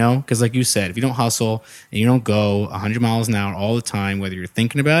 because like you said, if you don't hustle and you don't go 100 miles an hour all the time, whether you're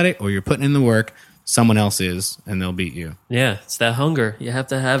thinking about it or you're putting in the work, someone else is, and they'll beat you. Yeah, it's that hunger. You have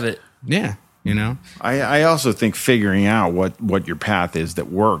to have it. Yeah, I also think figuring out what your path is that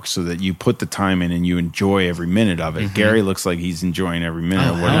works so that you put the time in and you enjoy every minute of it. Mm-hmm. Gary looks like he's enjoying every minute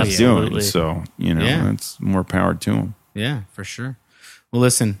of what he's doing. So, it's more power to him. Yeah, for sure. Well,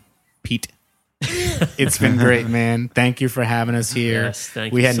 listen, Pete. It's been great, man. Thank you for having us here. Yes,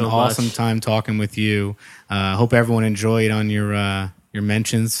 thank we you had so an awesome much. Time talking with you. Hope everyone enjoyed on your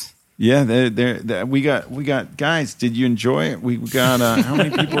mentions. Yeah, we got guys. Did you enjoy it? We got how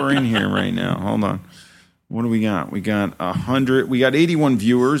many people are in here right now? Hold on. What do we got? We got 100. We got 81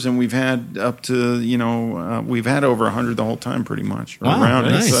 viewers, and we've had up to we've had over 100 the whole time, pretty much around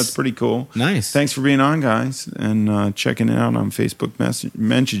it. So that's pretty cool. Nice. Thanks for being on, guys, and checking it out on Facebook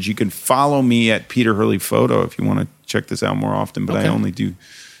mentions. You can follow me at Peter Hurley Photo if you want to check this out more often. But I only do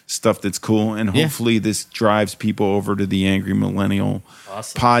stuff that's cool, and hopefully this drives people over to the Angry Millennial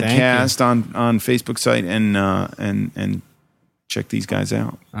podcast on Facebook site and check these guys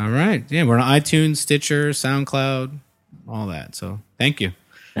out. All right. Yeah, we're on iTunes, Stitcher, SoundCloud, all that. So thank you.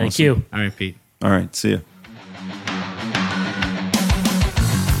 Thank you. All right, Pete. All right. See ya.